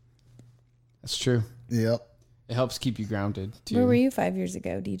 That's true. Yep. It helps keep you grounded too. Where were you 5 years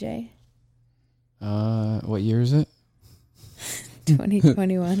ago, DJ? What year is it?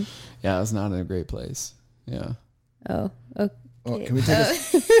 2021. Yeah, I was not in a great place. Yeah. Oh, okay. Well, can we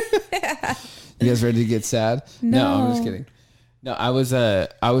take You guys ready to get sad? No, I'm just kidding. No, I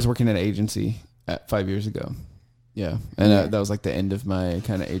was working at an agency 5 years ago. Yeah. And that was like the end of my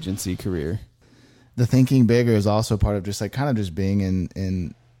kind of agency career. The thinking bigger is also part of just like kind of just being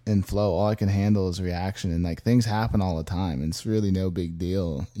in flow. All I can handle is reaction, and like things happen all the time. And it's really no big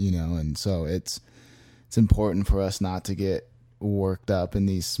deal, and so it's important for us not to get worked up in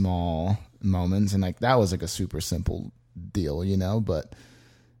these small moments. And like that was like a super simple deal, but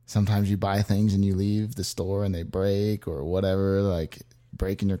sometimes you buy things and you leave the store and they break or whatever, like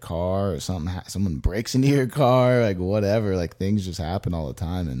break in your car or something, someone breaks into your car, like whatever, like things just happen all the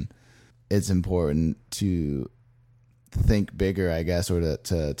time. And it's important to think bigger, I guess, or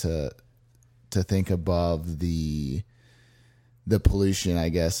to think above the pollution, I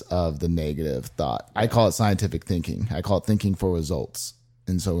guess, of the negative thought. I call it scientific thinking. I call it thinking for results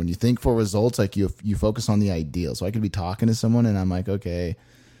And so when you think for results, like you focus on the ideal. So I could be talking to someone and I'm like, okay,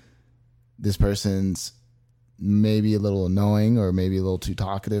 this person's maybe a little annoying or maybe a little too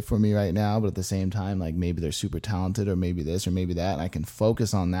talkative for me right now, but at the same time, like maybe they're super talented or maybe this or maybe that, and I can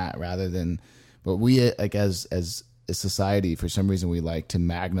focus on that rather than. But we, like as a society, for some reason, we like to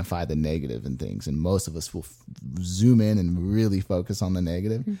magnify the negative in things, and most of us will zoom in and really focus on the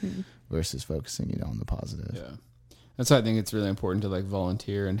negative versus focusing, on the positive. Yeah, that's why I think it's really important to like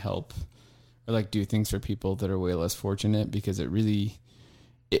volunteer and help, or like do things for people that are way less fortunate, because it really.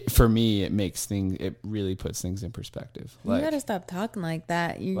 For me, it really puts things in perspective. You gotta stop talking like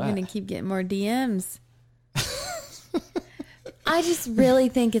that. You're gonna keep getting more DMs. I just really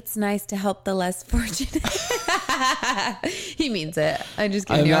think it's nice to help the less fortunate. He means it. I'm just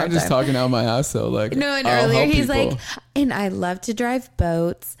kidding. I'm not just talking out my ass though. Like, no, and earlier he's like, and I love to drive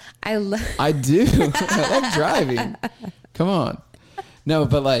boats. I do. I love driving. Come on. No,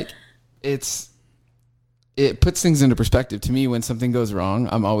 but like, it puts things into perspective. To me, when something goes wrong,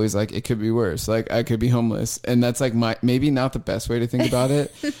 I'm always like, it could be worse. Like, I could be homeless. And that's like maybe not the best way to think about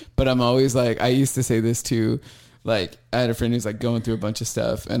it. But I'm always like, I used to say this too. Like, I had a friend who's like going through a bunch of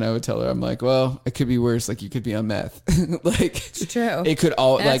stuff, and I would tell her, I'm like, well, it could be worse. Like, you could be on meth. Like, it's true. It could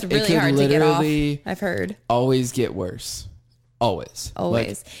all, like, really it could hard literally, to get off. I've heard, always get worse. Always.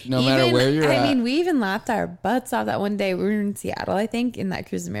 Like, no matter where you're at. I mean, we even laughed our butts off that one day. We were in Seattle, I think, in that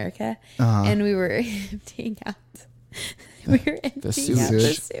Cruise America, and we were emptying out. We were emptying out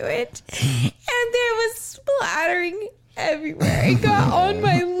the sewage, and there was splattering everywhere. It got on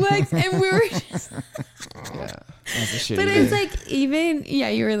my legs, and we were just. Yeah, that's a shitty but day. it's like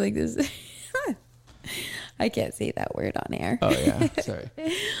you were like this. I can't say that word on air. Oh yeah, sorry.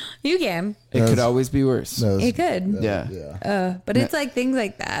 You can. It could always be worse. It could. Yeah. But it's like things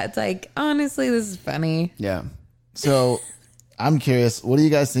like that. It's like, honestly, this is funny. Yeah. So I'm curious, what do you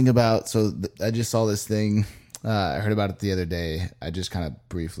guys think about? So I just saw this thing. I heard about it the other day. I just kind of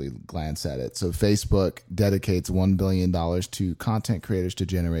briefly glanced at it. So Facebook dedicates $1 billion to content creators to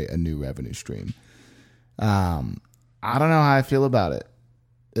generate a new revenue stream. I don't know how I feel about it.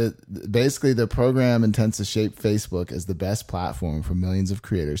 Basically, the program intends to shape Facebook as the best platform for millions of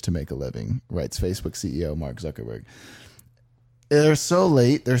creators to make a living, writes Facebook CEO Mark Zuckerberg. They're so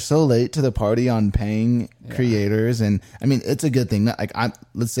late. They're so late to the party on paying creators, and I mean, it's a good thing. Like,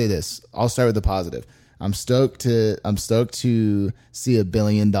 let's say this. I'll start with the positive. I'm stoked to see $1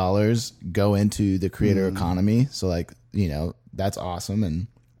 billion go into the creator economy. So, like, that's awesome, and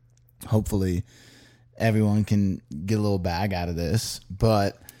hopefully everyone can get a little bag out of this.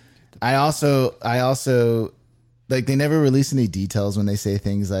 But I also like, they never release any details when they say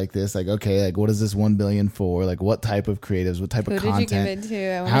things like this. Like, okay, like, what is this 1 billion for? Like, what type of creatives? What type of content? Who did you give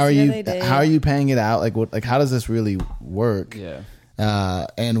it to? How are you paying it out? Like, what? Like, how does this really work? Yeah.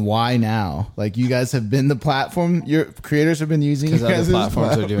 And why now? Like, you guys have been the platform. Your creators have been using because other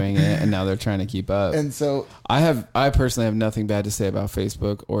platforms are doing it, and now they're trying to keep up. And so, I personally have nothing bad to say about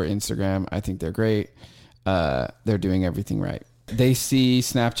Facebook or Instagram. I think they're great. They're doing everything right. They see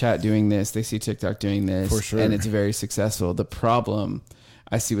Snapchat doing this. They see TikTok doing this, for sure, and it's very successful. The problem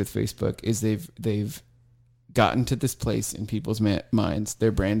I see with Facebook is they've gotten to this place in people's minds.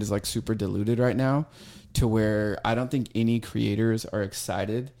 Their brand is like super diluted right now, to where I don't think any creators are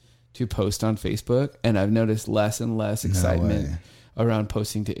excited to post on Facebook. And I've noticed less and less excitement around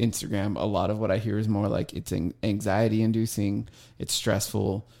posting to Instagram. A lot of what I hear is more like it's anxiety inducing. It's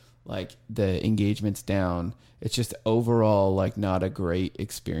stressful. Like, the engagement's down. It's just overall like not a great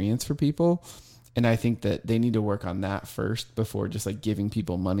experience for people. And I think that they need to work on that first before just like giving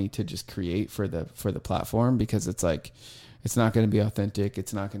people money to just create for the platform, because it's like, it's not going to be authentic.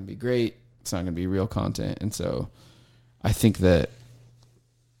 It's not going to be great. It's not going to be real content. And so I think that,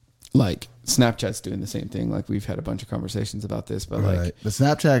 like, Snapchat's doing the same thing. Like, we've had a bunch of conversations about this, but like, the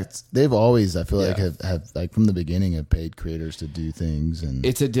Snapchat, they've always, I feel like, have like from the beginning have paid creators to do things, and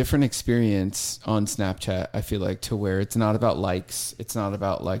it's a different experience on Snapchat. I feel like, to where it's not about likes. It's not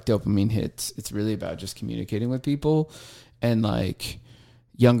about like dopamine hits. It's really about just communicating with people. And like,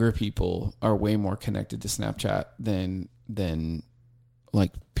 younger people are way more connected to Snapchat than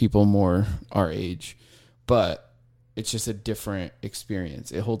like people more our age, but it's just a different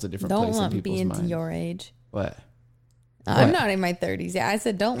experience. It holds a different place in people's mind. Don't lump me into your age. What? I'm not in my 30s. Yeah, I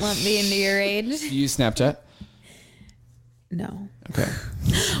said don't lump me into your age. Do you use Snapchat? No. Okay.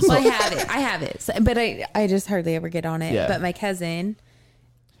 Well, I have it. So, but I just hardly ever get on it. Yeah. But my cousin,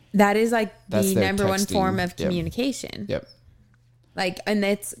 that is like the number one form of communication. Yep. Like, and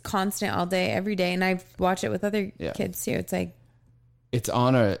it's constant all day, every day. And I watch it with other kids too. It's like, it's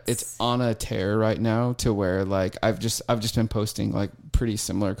on a tear right now to where like I've just been posting like pretty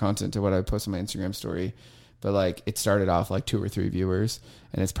similar content to what I post on my Instagram story, but like it started off like 2 or 3 viewers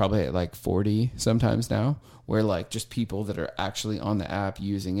and it's probably at like 40 sometimes now, where like just people that are actually on the app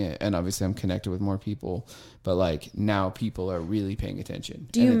using it. And obviously I'm connected with more people, but like now people are really paying attention.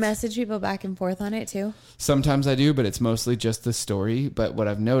 Do you message people back and forth on it too? Sometimes I do, but it's mostly just the story. But what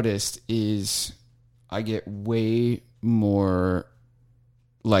I've noticed is I get way more,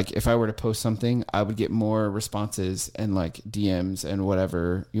 like if I were to post something, I would get more responses and like DMs and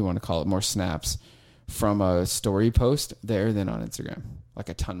whatever you want to call it, more snaps from a story post there than on Instagram, like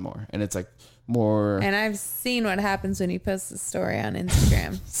a ton more. And it's like more. And I've seen what happens when you post a story on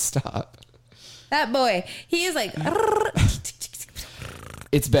Instagram. Stop. That boy, he is like.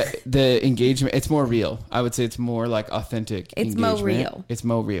 It's the engagement. It's more real. I would say it's more like authentic. It's more real. It's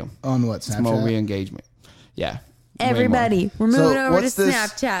more real. On what, Snapchat? It's more real engagement. Yeah. Everybody, we're moving over to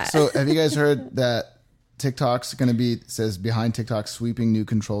Snapchat. So have you guys heard that TikTok's going to be, says behind TikTok sweeping new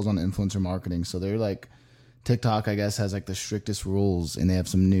controls on influencer marketing. So they're like, TikTok, I guess, has like the strictest rules, and they have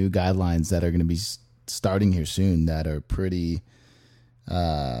some new guidelines that are going to be starting here soon that are pretty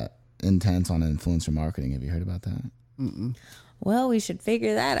intense on influencer marketing. Have you heard about that? Mm-mm. Well, we should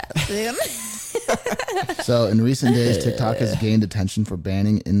figure that out soon. So in recent days, TikTok has gained attention for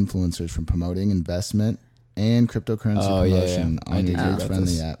banning influencers from promoting investment and cryptocurrency promotion on your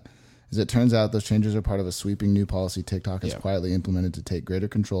youth-friendly app. As it turns out, those changes are part of a sweeping new policy TikTok has quietly implemented to take greater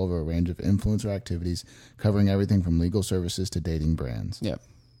control over a range of influencer activities, covering everything from legal services to dating brands. Yep,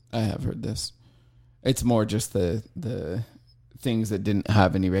 I have heard this. It's more just the things that didn't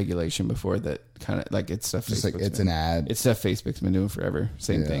have any regulation before that kind of like it's stuff. Just like it's an ad. It's stuff Facebook's been doing forever.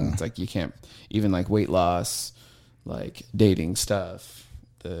 Same thing. It's like you can't even like weight loss, like dating stuff,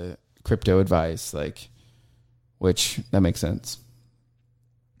 the crypto advice, like, which that makes sense.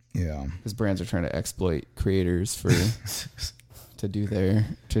 Yeah, because brands are trying to exploit creators for to do their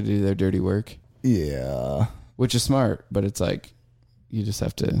dirty work. Yeah, which is smart, but it's like you just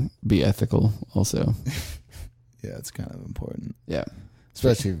have to be ethical also. Yeah, it's kind of important. Yeah,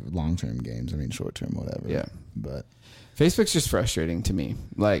 especially long-term games. I mean, short-term, whatever. Yeah, but Facebook's just frustrating to me.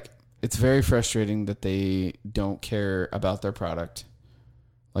 Like, it's very frustrating that they don't care about their product.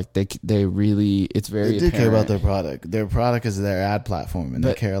 Like they really, it's very. They do care about their product. Their product is their ad platform, and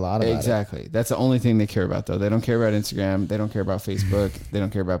they care a lot about it. Exactly. That's the only thing they care about, though. They don't care about Instagram. They don't care about Facebook. They don't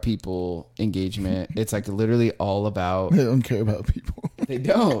care about people engagement. It's like literally all about. They don't care about people. They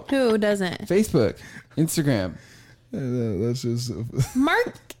don't. Who doesn't? Facebook, Instagram. That's just.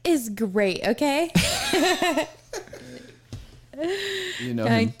 Mark is great. Okay. You know,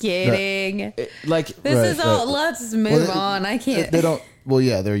 I'm kidding. Like this is all. Let's move on. I can't. They don't. Well,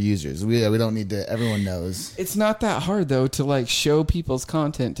 yeah, they're users. We don't need to. Everyone knows. It's not that hard though to like show people's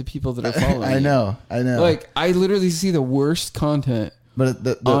content to people that are following. I know. Like I literally see the worst content. But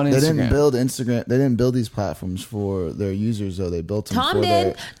on they Instagram. didn't build Instagram. They didn't build these platforms for their users, though. They built them.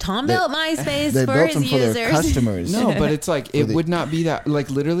 Tom built MySpace they for built his them for users. their customers. No, but it's like it would not be that.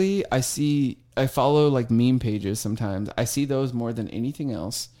 Like literally, I follow like meme pages sometimes. I see those more than anything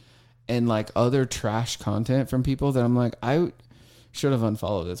else, and like other trash content from people that I'm like, I should have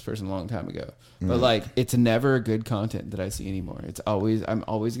unfollowed this person a long time ago. But like, it's never good content that I see anymore. I'm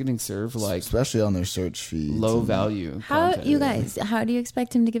always getting served like, especially on their search feed, low value. How content. you guys? How do you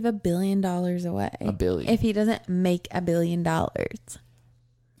expect him to give $1 billion away? $1 billion if he doesn't make $1 billion.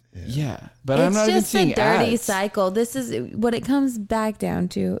 Yeah, but I'm not even seeing it's just a dirty ads. cycle. This is what it comes back down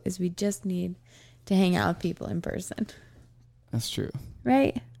to: is we just need to hang out with people in person. That's true,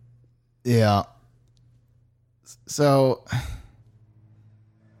 right? Yeah. So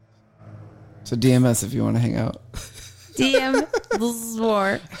DM us if you want to hang out. DM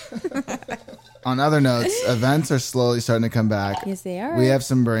more. On other notes, events are slowly starting to come back. Yes, they are. We have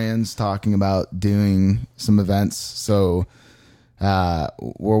some brands talking about doing some events. So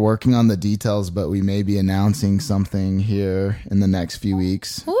we're working on the details, but we may be announcing something here in the next few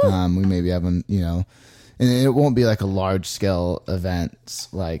weeks. We may be having, and it won't be like a large scale event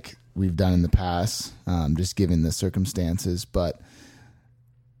like we've done in the past, just given the circumstances, but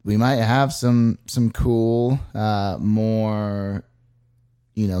we might have some cool, more,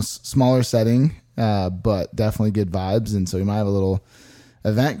 smaller setting, but definitely good vibes. And so we might have a little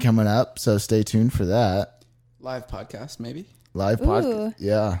event coming up. So stay tuned for that. Live podcast, maybe. Live podcast.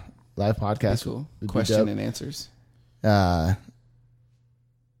 Yeah. Live podcast. Cool. Question and answers. Live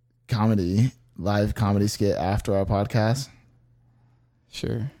comedy skit after our podcast.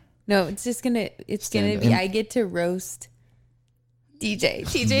 Sure. No, it's just gonna be. I get to roast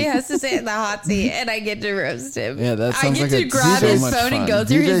TJ has to sit in the hot seat, and I get to roast him. Yeah, that I sounds get like to grab so his much phone and fun. go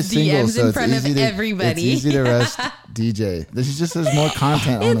through his single, DMs so in it's front of easy to- everybody. It's easy to roast DJ. There's just there's more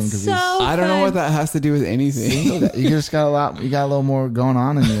content on him It's because so I don't know fun. what that has to do with anything. you just got a lot. You got a little more going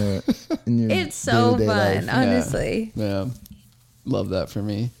on in your. It's so day-to-day fun, life. honestly. Yeah, love that for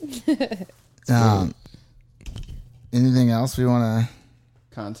me. Anything else we want to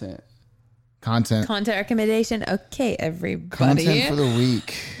Content. content Recommendation. Okay, everybody. content for the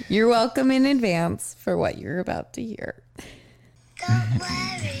week? You're welcome in advance for what you're about to hear. Don't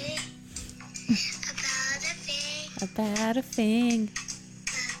worry about a thing. About a thing.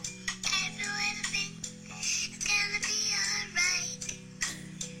 Every little thing is gonna be alright.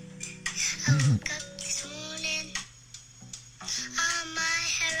 I woke up this morning on my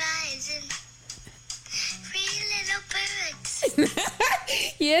horizon. 3 little birds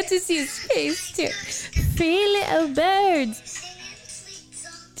You had to see his face too. 3 little birds. singing sweet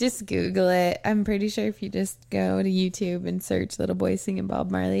songs. Just Google it. I'm pretty sure if you just go to YouTube and search "Little Boy Singing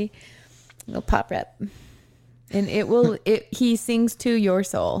Bob Marley," it'll pop up, and it will. He sings to your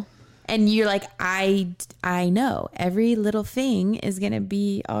soul, and you're like, I know every little thing is gonna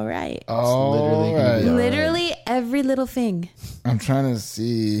be all right. literally gonna be all right. Literally every little thing. I'm trying to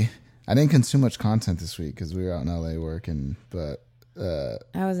see. I didn't consume much content this week because we were out in LA working, but I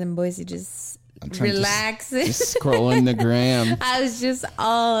was in Boise just trying to relaxing. Just scrolling the gram. I was just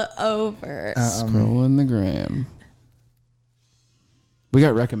all over. Scrolling the gram. We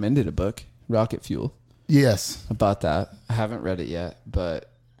got recommended a book, Rocket Fuel. yes, About that. I haven't read it yet,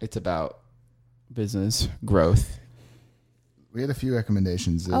 but it's about business growth. we had a few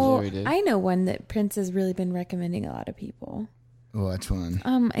recommendations. Oh, we did. I know one that Prince has really been recommending a lot of people. Which one?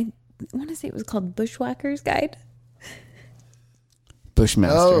 I want to say it was called Bushwhacker's Guide.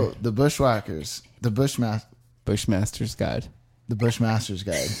 Bushmaster. Oh, the Bushwhackers, the Bushmaster's Guide. the Bushmaster's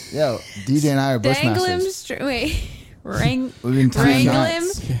Guide. Yo, DJ and I are Dangle him, Bushmasters. wrangle We've been tying him,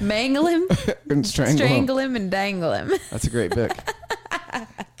 knots. mangle him, And strangle him, and dangle him. That's a great book.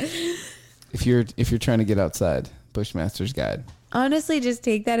 If you're trying to get outside, Bushmaster's Guide. Honestly, just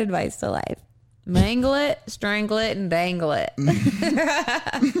take that advice to life. Mangle it, strangle it, and dangle it. That's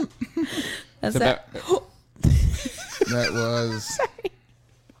It's that. about, That was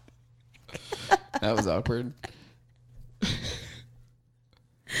that was awkward.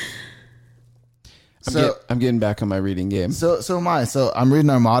 I'm getting back on my reading game. so am I. So I'm reading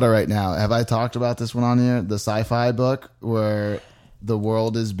Armada right now. Have I talked about this one on here? The sci-fi book where the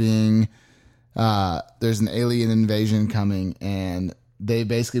world is being there's an alien invasion coming, and they've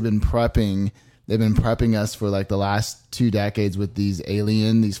basically been prepping. They've been prepping us for like the last 2 decades with these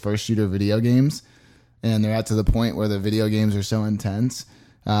first shooter video games, and they're at to the point where the video games are so intense.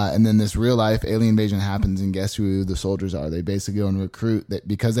 And then this real life alien invasion happens, and guess who the soldiers are? They basically go and recruit that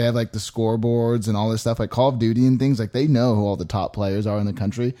because they have like the scoreboards and all this stuff, like Call of Duty and things. Like they know who all the top players are in the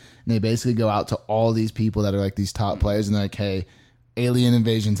country, and they basically go out to all these people that are like these top players, and they're like, "Hey, alien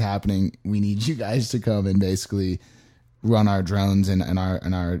invasion's happening. We need you guys to come and basically run our drones and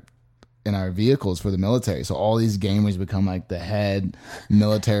our vehicles for the military." So all these gamers become like the head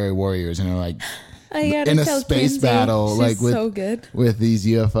military warriors, and are like I gotta in a tell space Kinsey, battle, she's like with so good. with these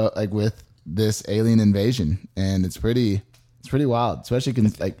UFO, like with this alien invasion, and it's pretty wild. Especially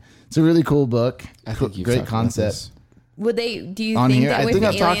like it's a really cool book, I think you've great talked about concept. this. Would they? Do you On think here, that I with think the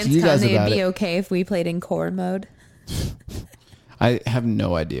I've talked to aliens you come, guys they'd about be it. okay if we played in core mode? I have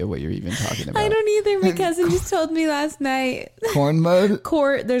no idea what you're even talking about. I don't either. My cousin just told me last night. Corn mode.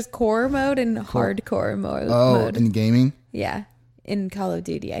 There's core mode and hardcore mode. Oh, in gaming. Yeah, in Call of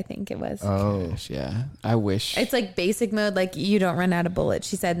Duty, I think it was. Oh, Gosh, yeah. I wish. It's like basic mode, like you don't run out of bullets.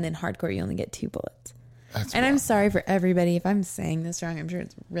 She said, and then hardcore, you only get 2 bullets. that's And I'm wild. sorry for everybody if I'm saying this wrong. I'm sure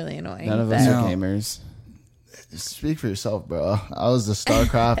it's really annoying. None of us but- are No. gamers. Speak for yourself, bro. I was a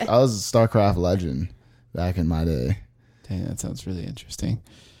StarCraft legend back in my day. Dang, that sounds really interesting.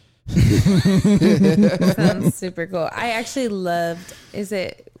 Sounds super cool. I actually loved. Is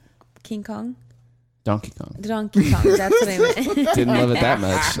it King Kong? Donkey Kong. Donkey Kong. That's what I meant. Didn't love it that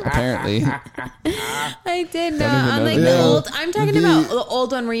much, apparently. I did even not. On know like that. the Yeah. old. I'm talking about the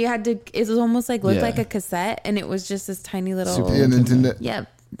old one where you had to. It was almost like looked Yeah. like a cassette, and it was just this tiny little. Super Yeah, Nintendo. Yep,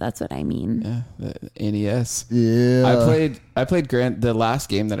 that's what I mean. Yeah, the NES. Yeah, I played the last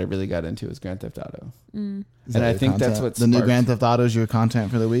game that I really got into was Grand Theft Auto. Is and that I your think that's content? what the new sparked- Grand Theft Auto is your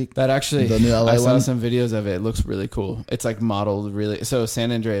content for the week. That actually, The new LA I saw one? some videos of it. It looks really cool. It's like modeled really. So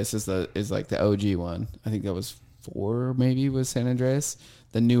San Andreas is like the OG one. I think that was 4 maybe was San Andreas.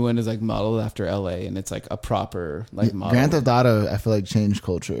 The new one is like modeled after LA, and it's like a proper like model. Grand Theft Auto, I feel like changed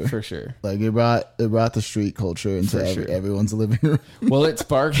culture. For sure. Like it brought the street culture into For sure. everyone's living room. Well, it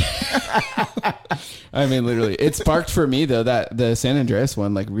sparked. I mean, literally, it sparked for me though that the San Andreas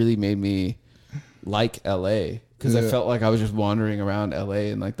one like really made me like LA because I felt like I was just wandering around LA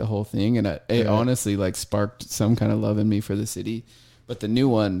and like the whole thing, and it honestly like sparked some kind of love in me for the city. But the new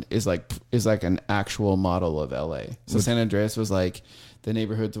one is like an actual model of LA. So San Andreas was like the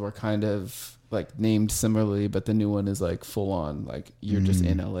neighborhoods were kind of like named similarly, but the new one is like full on like you're just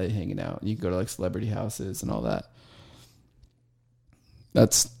in LA hanging out. You can go to like celebrity houses and all that.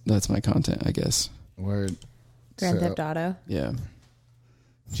 That's my content, I guess. Word. Grand So, Theft Auto. Yeah.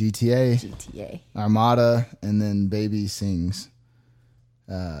 GTA. Armada, and then Baby Sings.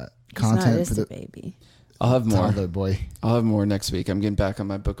 He's not Content just for a the baby. I'll have more. toddler boy. I'll have more next week. I'm getting back on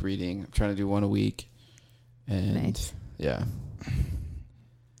my book reading. I'm trying to do one a week. And Nice. yeah.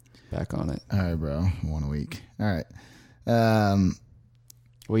 Back on it. All right, bro. 1 a week. All right.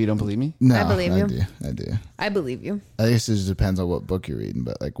 Well, you don't believe me? No, I believe you. I do. I believe you. I guess it just depends on what book you're reading,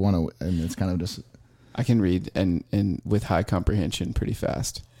 but like and it's kind of just. I can read and with high comprehension pretty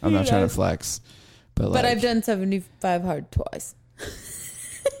fast. I'm not trying to flex. But like, But I've done 75 hard twice.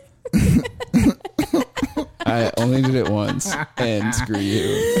 I only did it once and screw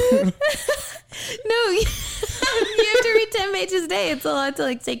you. No, you have to read 10 pages a day. It's a lot to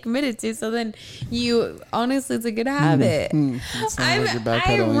like stay committed to. So then honestly, it's a good habit. It sounds like you're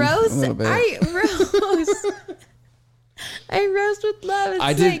backpedaling a little bit. I roast with love. It's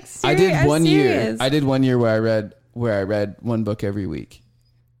I did. like, I did I'm 1 year. serious. I did 1 year where I read one book every week,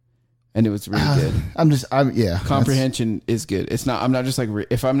 and it was really good. Yeah. Comprehension is good. It's not. I'm not just like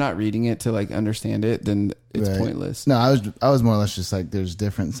if I'm not reading it to like understand it, then it's Right. pointless. No, I was more or less just like there's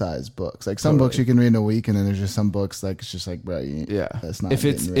different size books. Like some books you can read in a week, and then there's just some books like it's just like bro, Yeah. that's not. If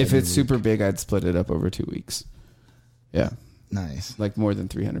it's getting read in a week. super big, I'd split it up over 2 weeks. Yeah, nice. like more than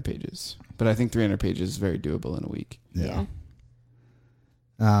 300 pages. But I think 300 pages is very doable in a week. Yeah.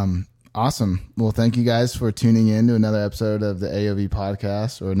 Awesome. Well, thank you guys for tuning in to another episode of the AOV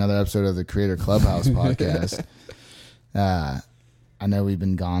podcast or another episode of the Creator Clubhouse podcast. I know we've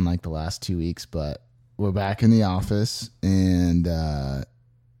been gone like the last 2 weeks, but we're back in the office, and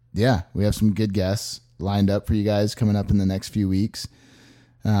yeah, we have some good guests lined up for you guys coming up in the next few weeks.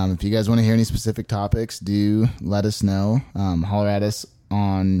 If you guys want to hear any specific topics, do let us know. Holler at us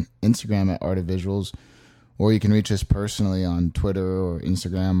on Instagram at Art of Visuals, or you can reach us personally on Twitter or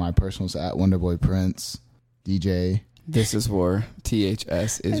Instagram. My personal's at WonderboyPrince. DJ. This is war.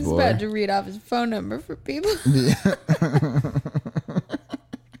 THS I is was war. about to read off his phone number for people.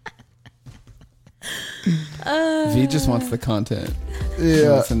 V just wants the content. He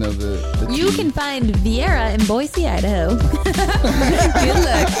Yeah. wants to know the You tea. can find Viera in Boise, Idaho. Good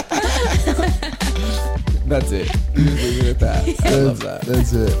luck. That's it. Just leave it at that. I love that.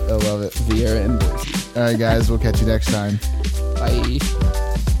 That's it. I love it. Vieira and Boise. All right, guys. We'll catch you next time. Bye.